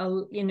of,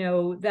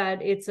 that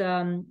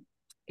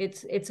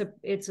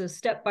it's a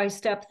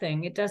step-by-step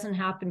thing. It doesn't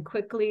happen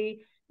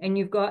quickly, and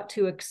you've got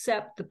to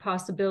accept the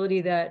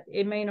possibility that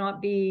it may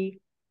not be,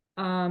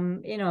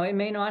 it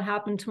may not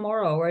happen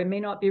tomorrow, or it may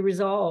not be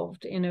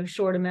resolved in a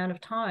short amount of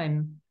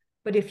time.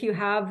 But if you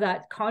have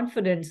that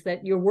confidence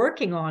that you're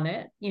working on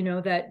it,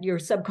 that your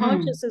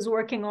subconscious is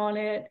working on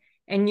it,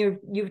 and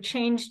you've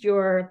changed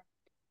your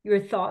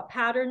thought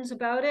patterns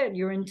about it,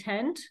 your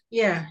intent,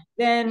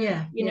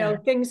 then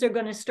things are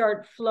going to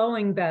start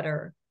flowing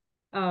better.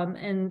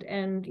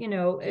 Eventually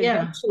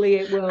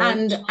it will.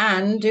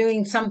 And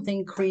doing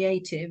something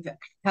creative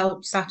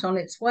helps that on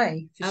its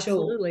way, for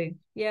absolutely. Sure.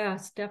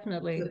 Yes,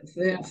 definitely.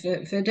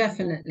 For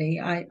definitely.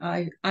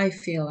 I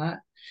feel that.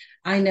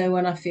 I know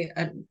when I feel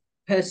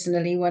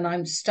personally, when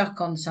I'm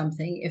stuck on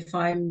something,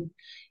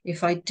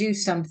 if I do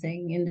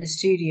something in the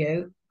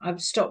studio,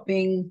 I've stopped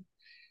being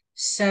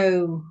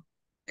so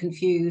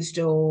confused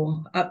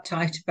or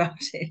uptight about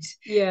it.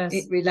 Yes.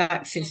 It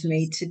relaxes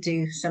me to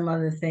do some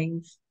other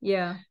things.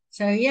 Yeah.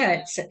 So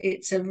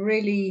it's a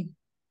really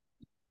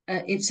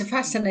it's a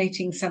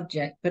fascinating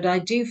subject, but I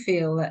do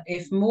feel that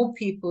if more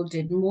people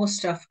did more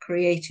stuff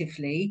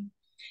creatively,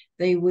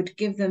 they would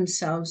give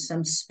themselves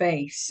some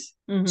space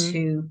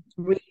to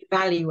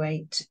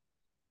reevaluate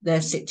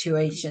their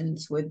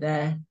situations with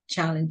their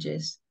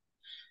challenges.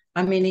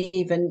 I mean,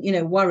 even,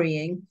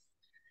 worrying.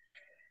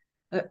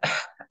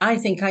 I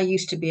think I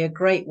used to be a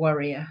great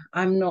worrier.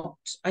 I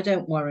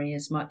don't worry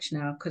as much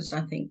now because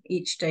I think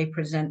each day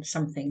presents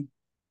something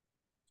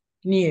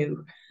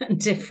new and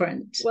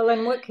different. Well,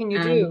 and what can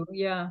you do?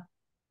 Yeah.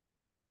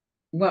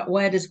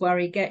 Where does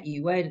worry get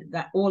you? Where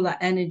all that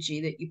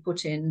energy that you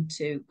put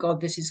into, God,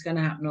 this is going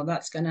to happen, or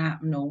that's going to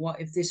happen, or what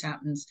if this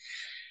happens?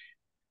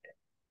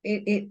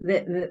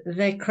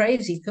 They're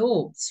crazy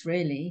thoughts,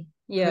 really.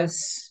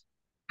 Yes.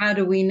 How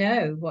do we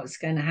know what's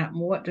going to happen?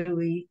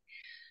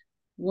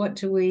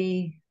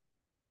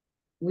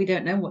 We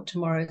don't know what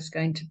tomorrow is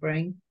going to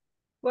bring.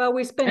 Well,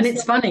 we spend and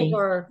it's funny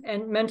more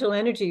and mental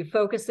energy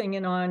focusing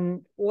in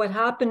on what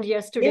happened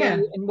yesterday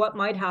and what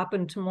might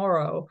happen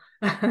tomorrow.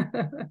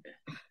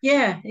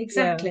 Yeah,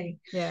 exactly.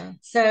 Yeah.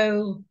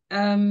 So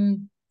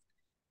the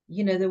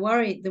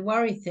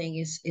worry thing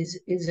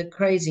is a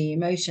crazy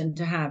emotion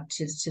to have,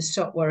 to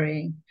stop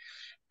worrying.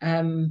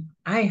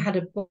 I had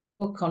a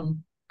book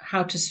on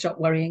how to stop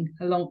worrying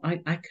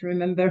I can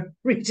remember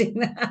reading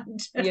that.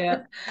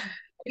 Yeah.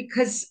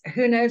 Because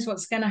who knows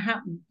what's going to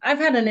happen. I've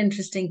had an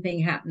interesting thing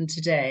happen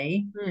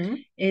today,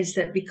 is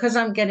that because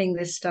I'm getting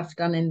this stuff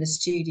done in the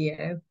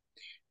studio,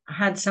 I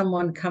had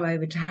someone come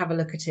over to have a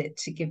look at it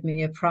to give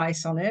me a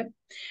price on it.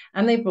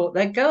 And they brought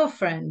their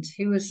girlfriend,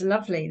 who was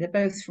lovely. They're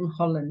both from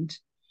Holland.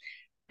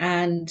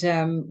 And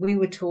we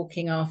were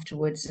talking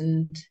afterwards,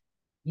 and,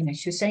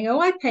 she was saying, oh,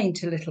 I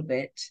paint a little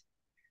bit.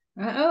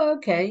 Oh,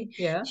 okay.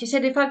 Yeah. She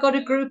said, if I got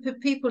a group of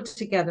people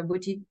together,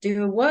 would you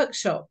do a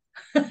workshop?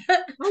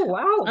 Oh,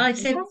 wow. I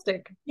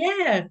Fantastic. said,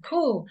 yeah,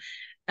 cool.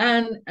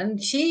 And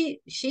she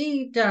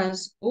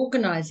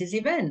organizes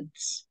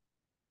events.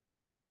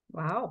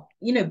 Wow.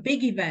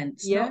 Big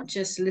events, not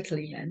just little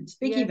events,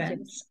 big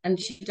events. And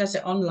she does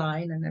it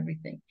online and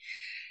everything.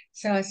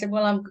 So I said,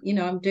 well, I'm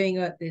doing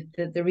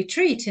the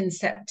retreat in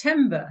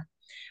September.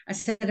 I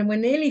said, and we're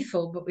nearly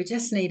full, but we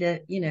just need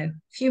a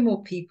few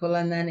more people,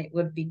 and then it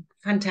would be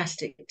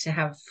fantastic to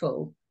have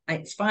full.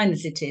 It's fine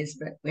as it is,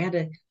 but we had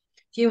a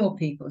few more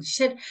people. She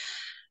said,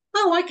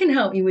 oh, I can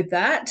help you with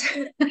that.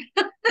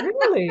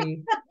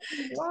 Really?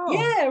 Wow.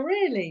 Yeah,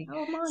 really.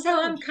 Oh my so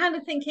gosh. I'm kind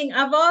of thinking,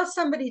 I've asked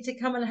somebody to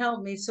come and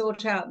help me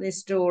sort out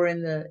this door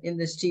in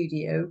the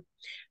studio.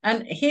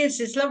 And here's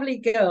this lovely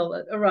girl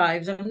that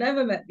arrives I've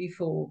never met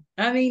before.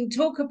 I mean,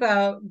 talk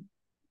about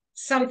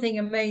something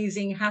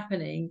amazing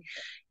happening.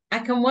 I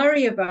can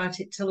worry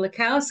about it till the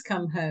cows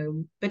come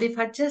home. But if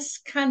I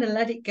just kind of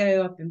let it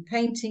go, I've been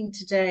painting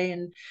today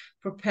and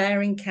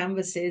preparing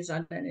canvases. I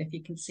don't know if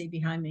you can see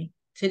behind me,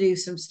 to do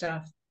some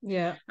stuff.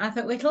 Yeah. I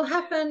thought, well, it'll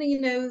happen,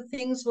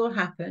 things will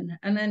happen.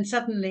 And then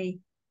suddenly,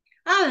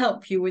 I'll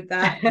help you with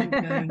that. I'm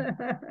going,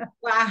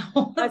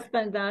 wow. That's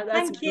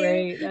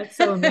great. That's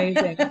so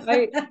amazing.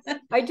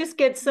 I just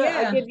get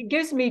it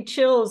gives me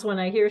chills when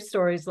I hear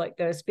stories like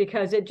this,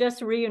 because it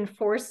just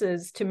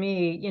reinforces to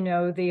me,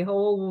 the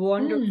whole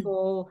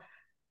wonderful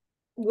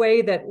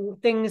way that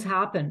things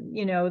happen,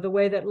 the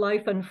way that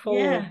life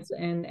unfolds,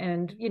 and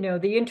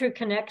the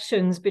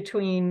interconnections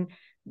between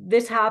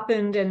this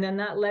happened and then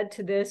that led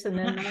to this and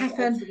then That that led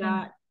happened. to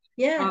that.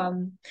 Yeah.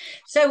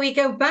 So we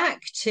go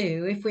back to,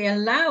 if we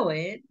allow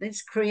it,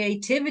 this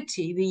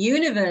creativity, the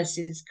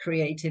universe's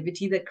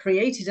creativity that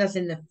created us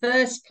in the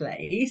first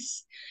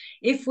place,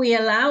 if we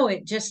allow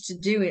it just to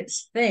do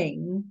its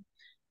thing,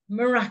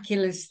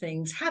 miraculous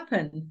things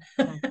happen.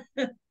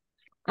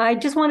 I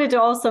just wanted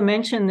to also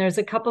mention there's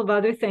a couple of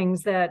other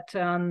things that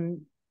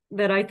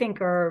that I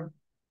think are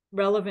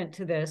relevant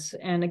to this.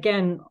 And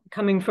again,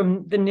 coming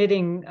from the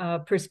knitting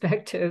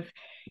perspective,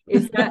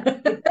 is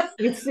that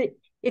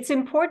it's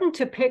important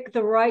to pick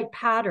the right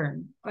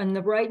pattern and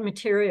the right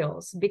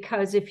materials,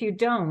 because if you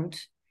don't,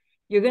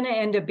 you're going to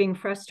end up being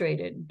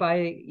frustrated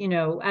by,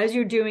 as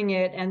you're doing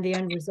it, and the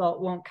end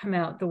result won't come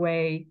out the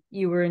way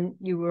you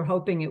were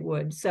hoping it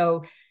would.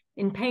 So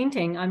in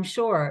painting, I'm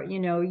sure,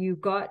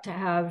 you've got to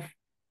have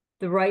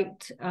the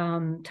right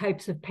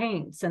types of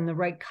paints and the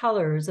right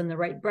colors and the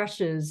right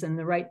brushes and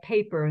the right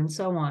paper and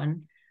so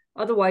on.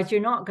 Otherwise, you're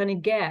not going to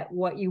get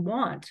what you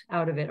want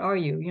out of it, are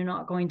you? You're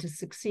not going to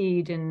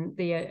succeed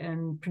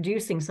in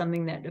producing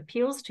something that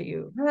appeals to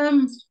you.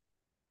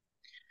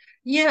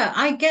 Yeah,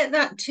 I get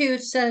that to a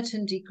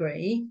certain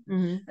degree.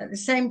 Mm-hmm. At the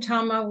same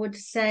time, I would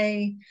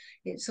say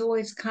it's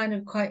always kind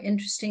of quite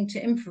interesting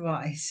to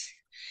improvise.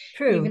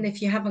 Even True.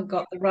 if you haven't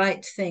got the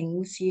right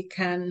things, you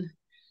can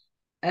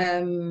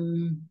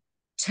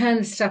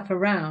turn stuff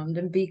around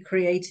and be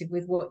creative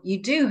with what you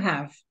do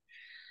have.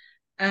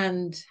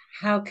 And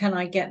how can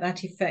I get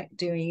that effect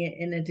doing it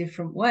in a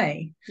different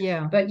way?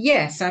 Yeah. But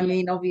yes, I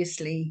mean,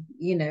 obviously,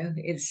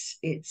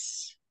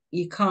 it's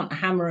you can't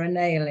hammer a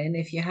nail in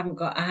if you haven't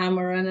got a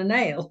hammer and a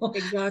nail.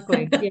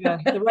 Exactly. Yeah.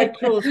 The right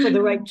tools for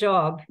the right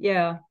job.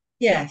 Yeah.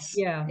 Yes,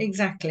 Yeah.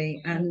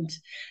 exactly. And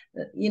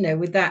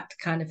with that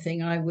kind of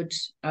thing, I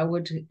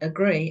would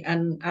agree.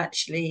 And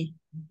actually,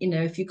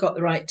 if you've got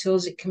the right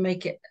tools, it can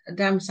make it a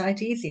damn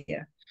sight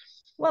easier.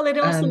 Well, it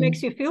also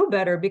makes you feel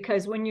better,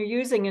 because when you're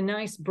using a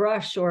nice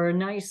brush or a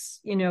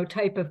nice,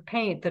 type of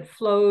paint that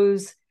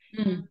flows,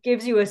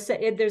 gives you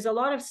there's a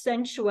lot of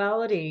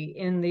sensuality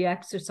in the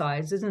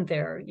exercise, isn't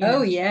there?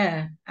 Oh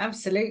yeah,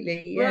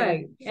 absolutely. Yeah,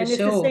 Right. for And it's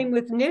the sure. same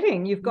with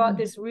knitting. You've got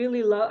this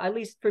really low, at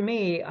least for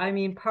me, I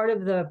mean, part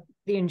of the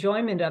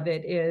enjoyment of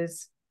it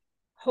is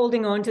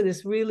holding on to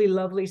this really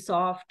lovely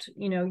soft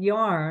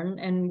yarn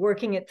and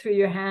working it through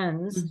your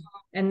hands,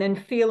 and then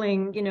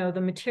feeling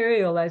the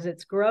material as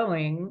it's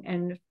growing,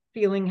 and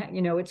feeling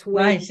its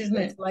weight, Right, isn't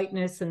its it?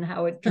 lightness, and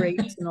how it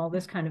drapes and all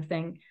this kind of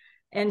thing.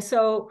 And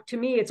so to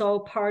me, it's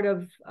all part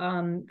of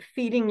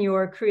feeding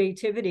your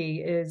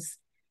creativity,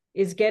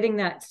 is getting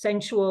that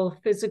sensual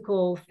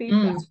physical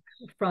feedback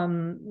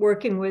from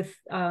working with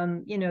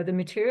the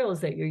materials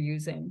that you're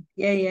using.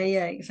 Yeah,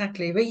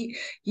 exactly. But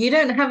you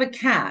don't have a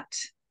cat.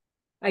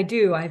 I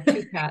do. I have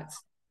two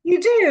cats. You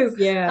do?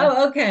 Yeah.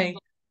 Oh, okay.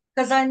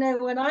 Because I know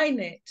when I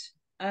knit,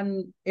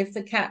 if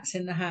the cat's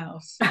in the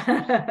house,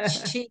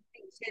 she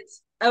thinks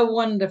it's a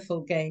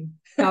wonderful game.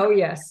 Oh,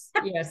 yes.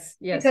 Yes.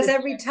 Yes. Because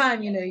every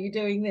time, you're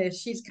doing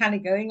this, she's kind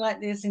of going like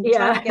this and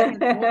trying to Yeah. get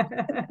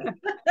the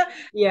ball.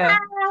 Yeah.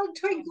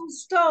 Twinkle,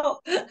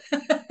 stop.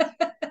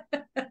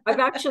 I've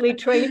actually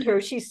trained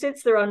her. She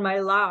sits there on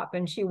my lap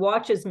and she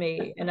watches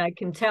me, and I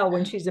can tell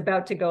when she's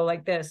about to go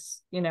like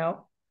this,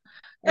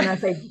 and I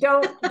say,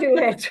 don't do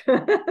it.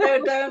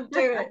 No, don't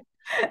do it.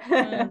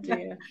 Oh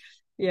dear.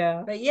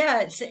 Yeah. But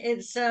yeah,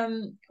 it's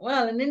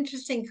well, an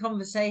interesting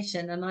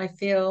conversation, and I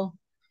feel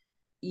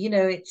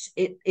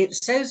it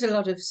sows a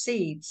lot of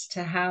seeds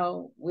to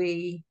how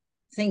we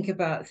think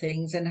about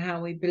things and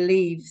how we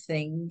believe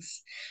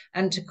things,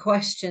 and to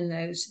question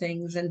those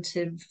things, and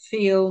to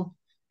feel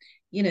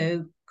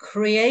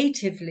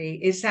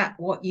creatively, is that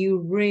what you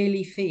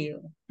really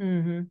feel?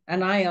 Mm-hmm.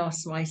 And I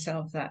ask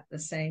myself that the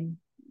same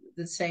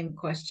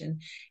question.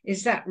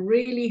 Is that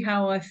really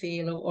how I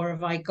feel, or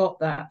have I got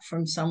that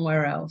from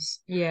somewhere else?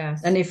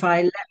 Yes. And if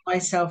I let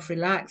myself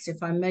relax,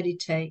 if I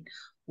meditate,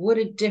 would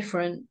a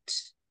different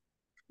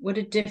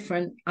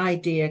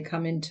idea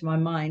come into my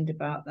mind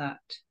about that?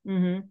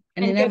 Mm-hmm.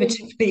 And And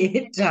inevitably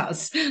it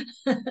does.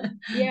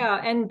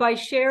 yeah, and by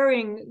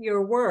sharing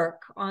your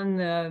work on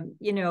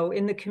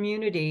in the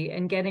community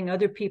and getting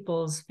other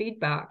people's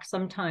feedback,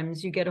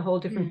 sometimes you get a whole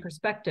different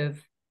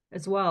perspective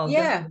as well, don't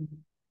Yeah. you?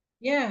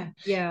 Yeah.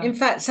 Yeah. In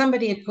fact,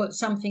 somebody had put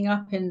something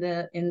up in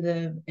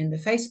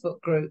the Facebook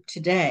group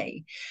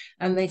today,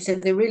 and they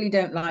said they really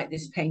don't like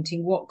this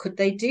painting. What could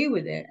they do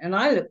with it? And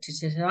I looked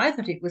at it and I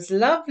thought it was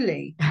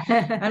lovely.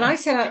 And I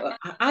said,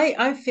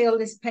 I feel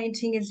this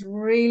painting is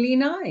really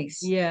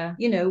nice. Yeah.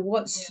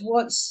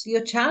 What's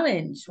your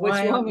challenge? What's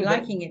Why aren't wrong you with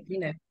it? liking it?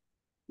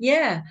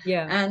 Yeah.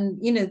 Yeah.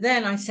 And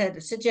then I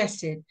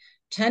suggested,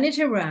 turn it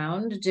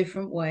around a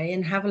different way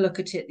and have a look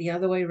at it the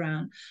other way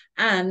around.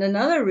 And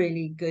another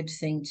really good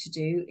thing to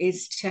do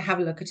is to have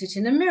a look at it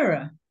in a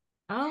mirror.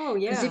 Oh,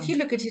 Because yeah. if you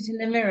look at it in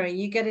the mirror,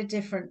 you get a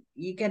different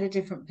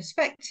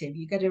perspective.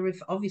 You get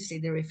obviously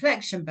the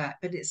reflection back,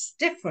 but it's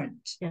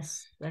different.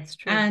 Yes, that's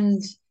true. And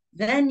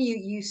then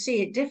you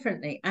see it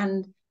differently.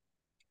 And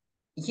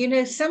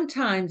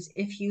sometimes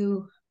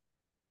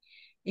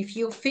if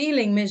you're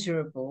feeling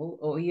miserable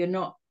or you're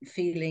not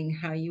feeling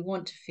how you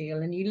want to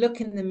feel, and you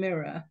look in the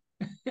mirror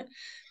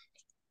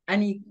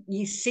and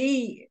you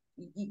see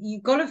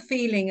you've got a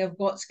feeling of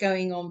what's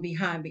going on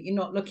behind, but you're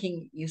not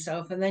looking at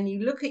yourself, and then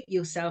you look at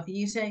yourself and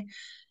you say,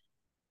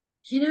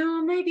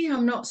 maybe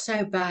I'm not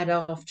so bad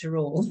after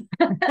all.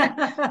 You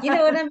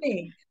know what I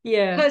mean?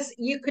 Yeah, Because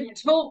you could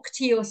talk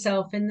to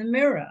yourself in the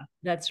mirror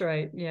that's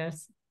right.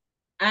 Yes.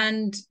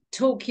 and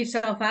talk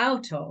yourself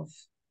out of,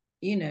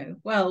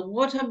 well,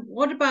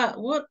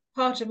 what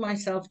part of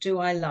myself do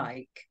I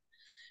like?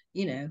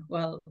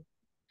 Well,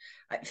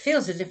 it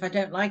feels as if I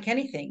don't like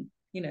anything.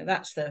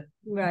 That's the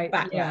Right.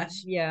 Yeah. backlash.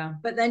 Yeah.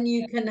 But then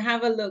you can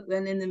have a look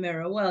then in the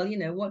mirror. Well,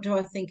 what do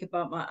I think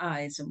about my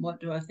eyes, and what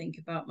do I think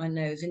about my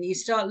nose? And you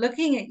start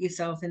looking at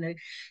yourself in a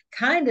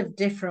kind of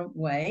different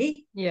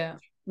way, Yeah.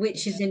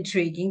 which is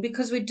intriguing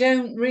because we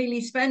don't really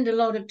spend a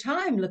lot of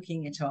time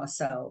looking at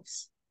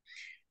ourselves.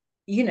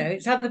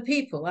 It's other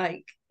people.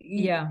 Like,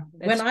 Yeah.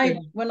 when That's I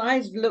true. when I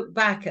look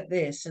back at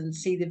this and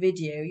see the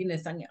video,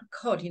 thinking, oh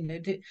God,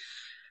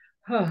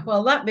 oh,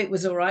 well, that bit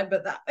was all right,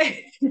 but that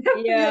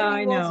Yeah,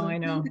 really I know. wasn't. I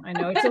know. I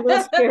know. It's a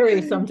little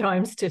scary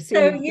sometimes to see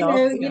So, yourself.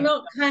 you're Yeah.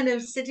 not kind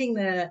of sitting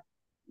there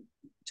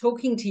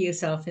talking to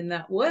yourself in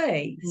that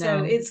way. So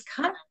No. it's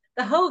kind of,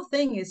 the whole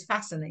thing is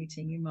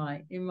fascinating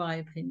in my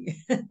opinion.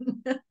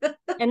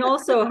 And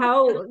also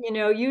how,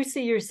 you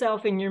see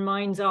yourself in your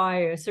mind's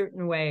eye a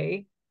certain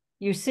way.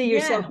 You see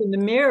yourself Yeah, in the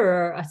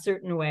mirror a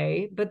certain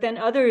way, but then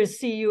others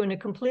see you in a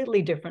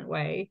completely different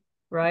way,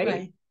 right?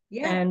 right.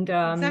 Yeah, And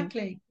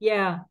exactly.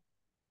 yeah.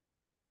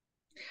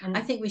 I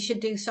And think we should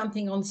do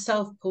something on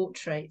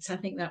self-portraits. I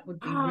think that would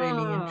be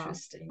really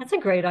interesting. that's a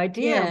great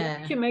idea. We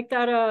Yeah, should make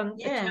that a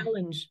yeah.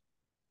 challenge.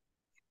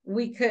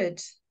 We could,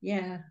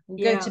 yeah. We'll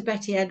go Yeah. to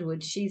Betty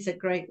Edwards. She's a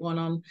great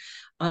one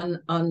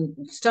on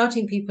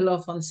starting people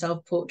off on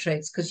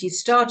self-portraits, because you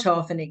start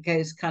off and it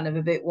goes kind of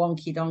a bit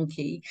wonky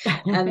donkey.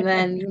 And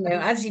then,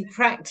 as you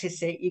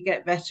practice it, you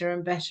get better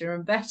and better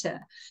and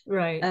better.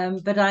 Right.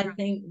 But I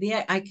think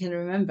I can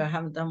remember, I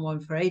haven't done one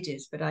for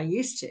ages, but I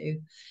used to.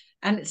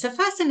 And it's a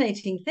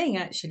fascinating thing,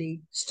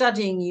 actually,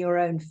 studying your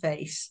own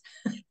face.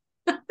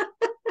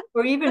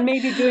 Or even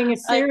maybe doing a I,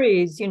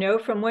 series,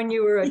 from when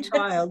you were a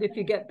child, if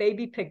you get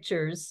baby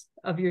pictures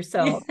of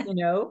yourself,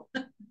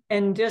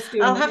 and just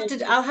do I'll an have image.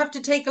 to I'll have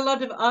to take a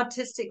lot of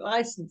artistic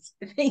license,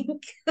 I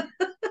think.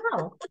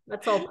 Oh,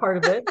 that's all part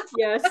of it.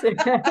 Yes.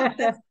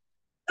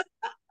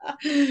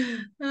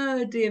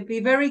 Oh dear, be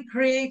very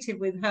creative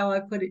with how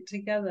I put it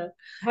together.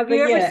 Have you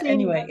But ever yeah, seen,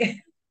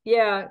 anyway.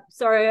 yeah,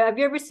 sorry, have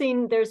you ever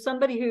seen, there's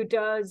somebody who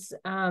does,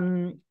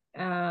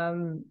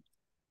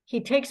 he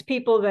takes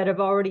people that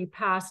have already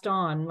passed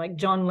on, like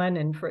John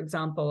Lennon, for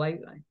example,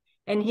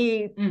 and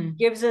he Mm.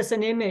 gives us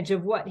an image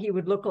of what he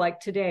would look like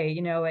today,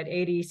 at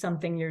 80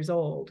 something years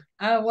old,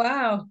 Oh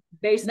wow.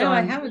 based No, I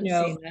on, haven't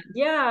seen that.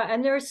 yeah,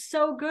 and they're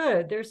so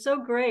good. They're so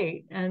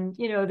great. And,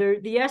 they're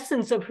the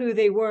essence of who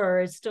they were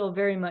is still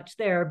very much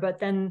there, but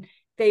then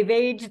they've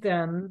aged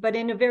them, but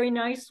in a very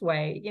nice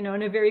way, in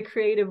a very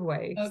creative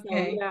way. So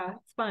Okay. yeah,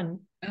 it's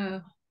fun.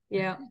 Oh.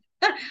 Yeah.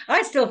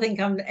 I still think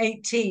I'm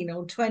 18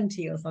 or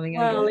 20 or something.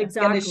 I Well, get a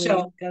exactly.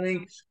 shock. I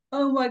think,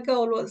 oh my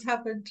God, what's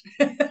happened?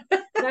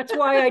 That's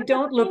why I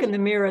don't look in the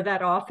mirror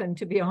that often,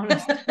 to be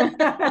honest.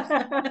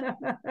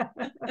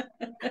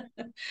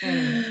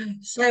 Anyway.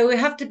 So we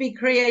have to be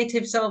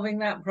creative solving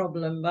that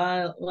problem.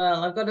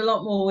 Well, I've got a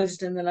lot more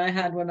wisdom than I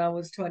had when I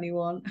was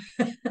 21.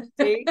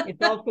 See,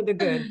 it's all for the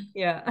good.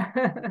 Yeah.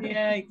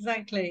 Yeah,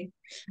 exactly.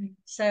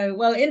 So,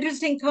 well,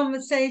 interesting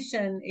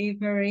conversation, Eve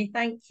Marie.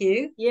 Thank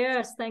you.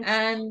 Yes, thanks,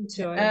 And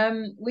Joy.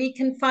 we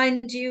can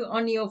find you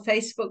on your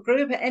Facebook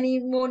group. Any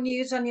more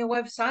news on your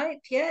website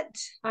yet?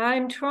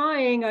 I'm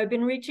trying. I've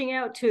been reaching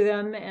out to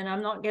them and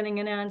I'm not getting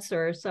an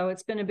answer. So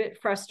it's been a bit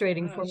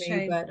frustrating Oh, for me,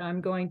 shame. but I'm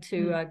going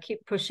to Hmm.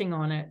 keep pushing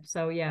on it.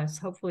 So, yes,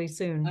 hopefully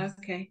soon.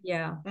 Okay,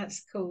 Yeah.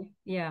 that's cool.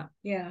 Yeah.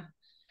 Yeah.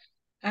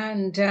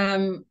 And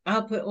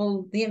I'll put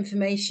all the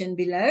information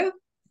below.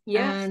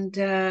 Yes. And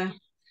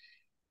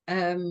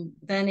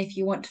then if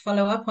you want to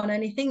follow up on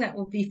anything, that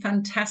would be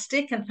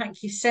fantastic. And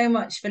thank you so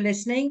much for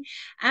listening.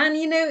 And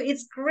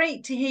it's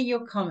great to hear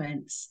your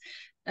comments.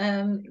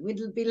 It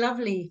would be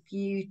lovely for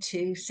you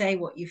to say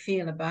what you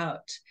feel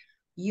about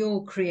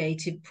your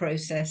creative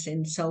process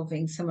in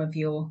solving some of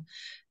your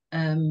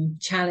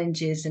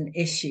challenges and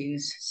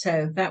issues.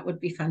 So that would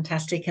be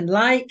fantastic. And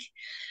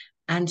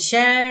and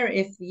share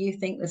if you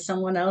think that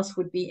someone else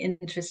would be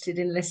interested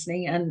in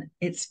listening. And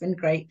it's been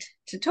great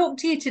to talk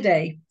to you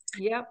today.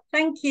 Yep.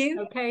 Thank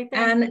you. Okay. Thank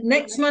And you so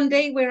next much.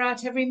 Monday, we're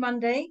out every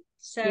Monday.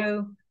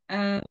 Yeah.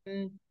 So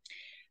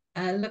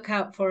look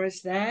out for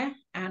us there,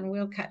 and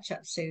we'll catch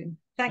up soon.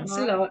 All Thanks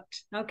a right. lot.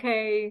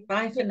 Okay.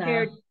 Bye for Take now.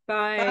 care.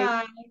 Bye.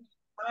 Bye.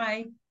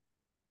 Bye.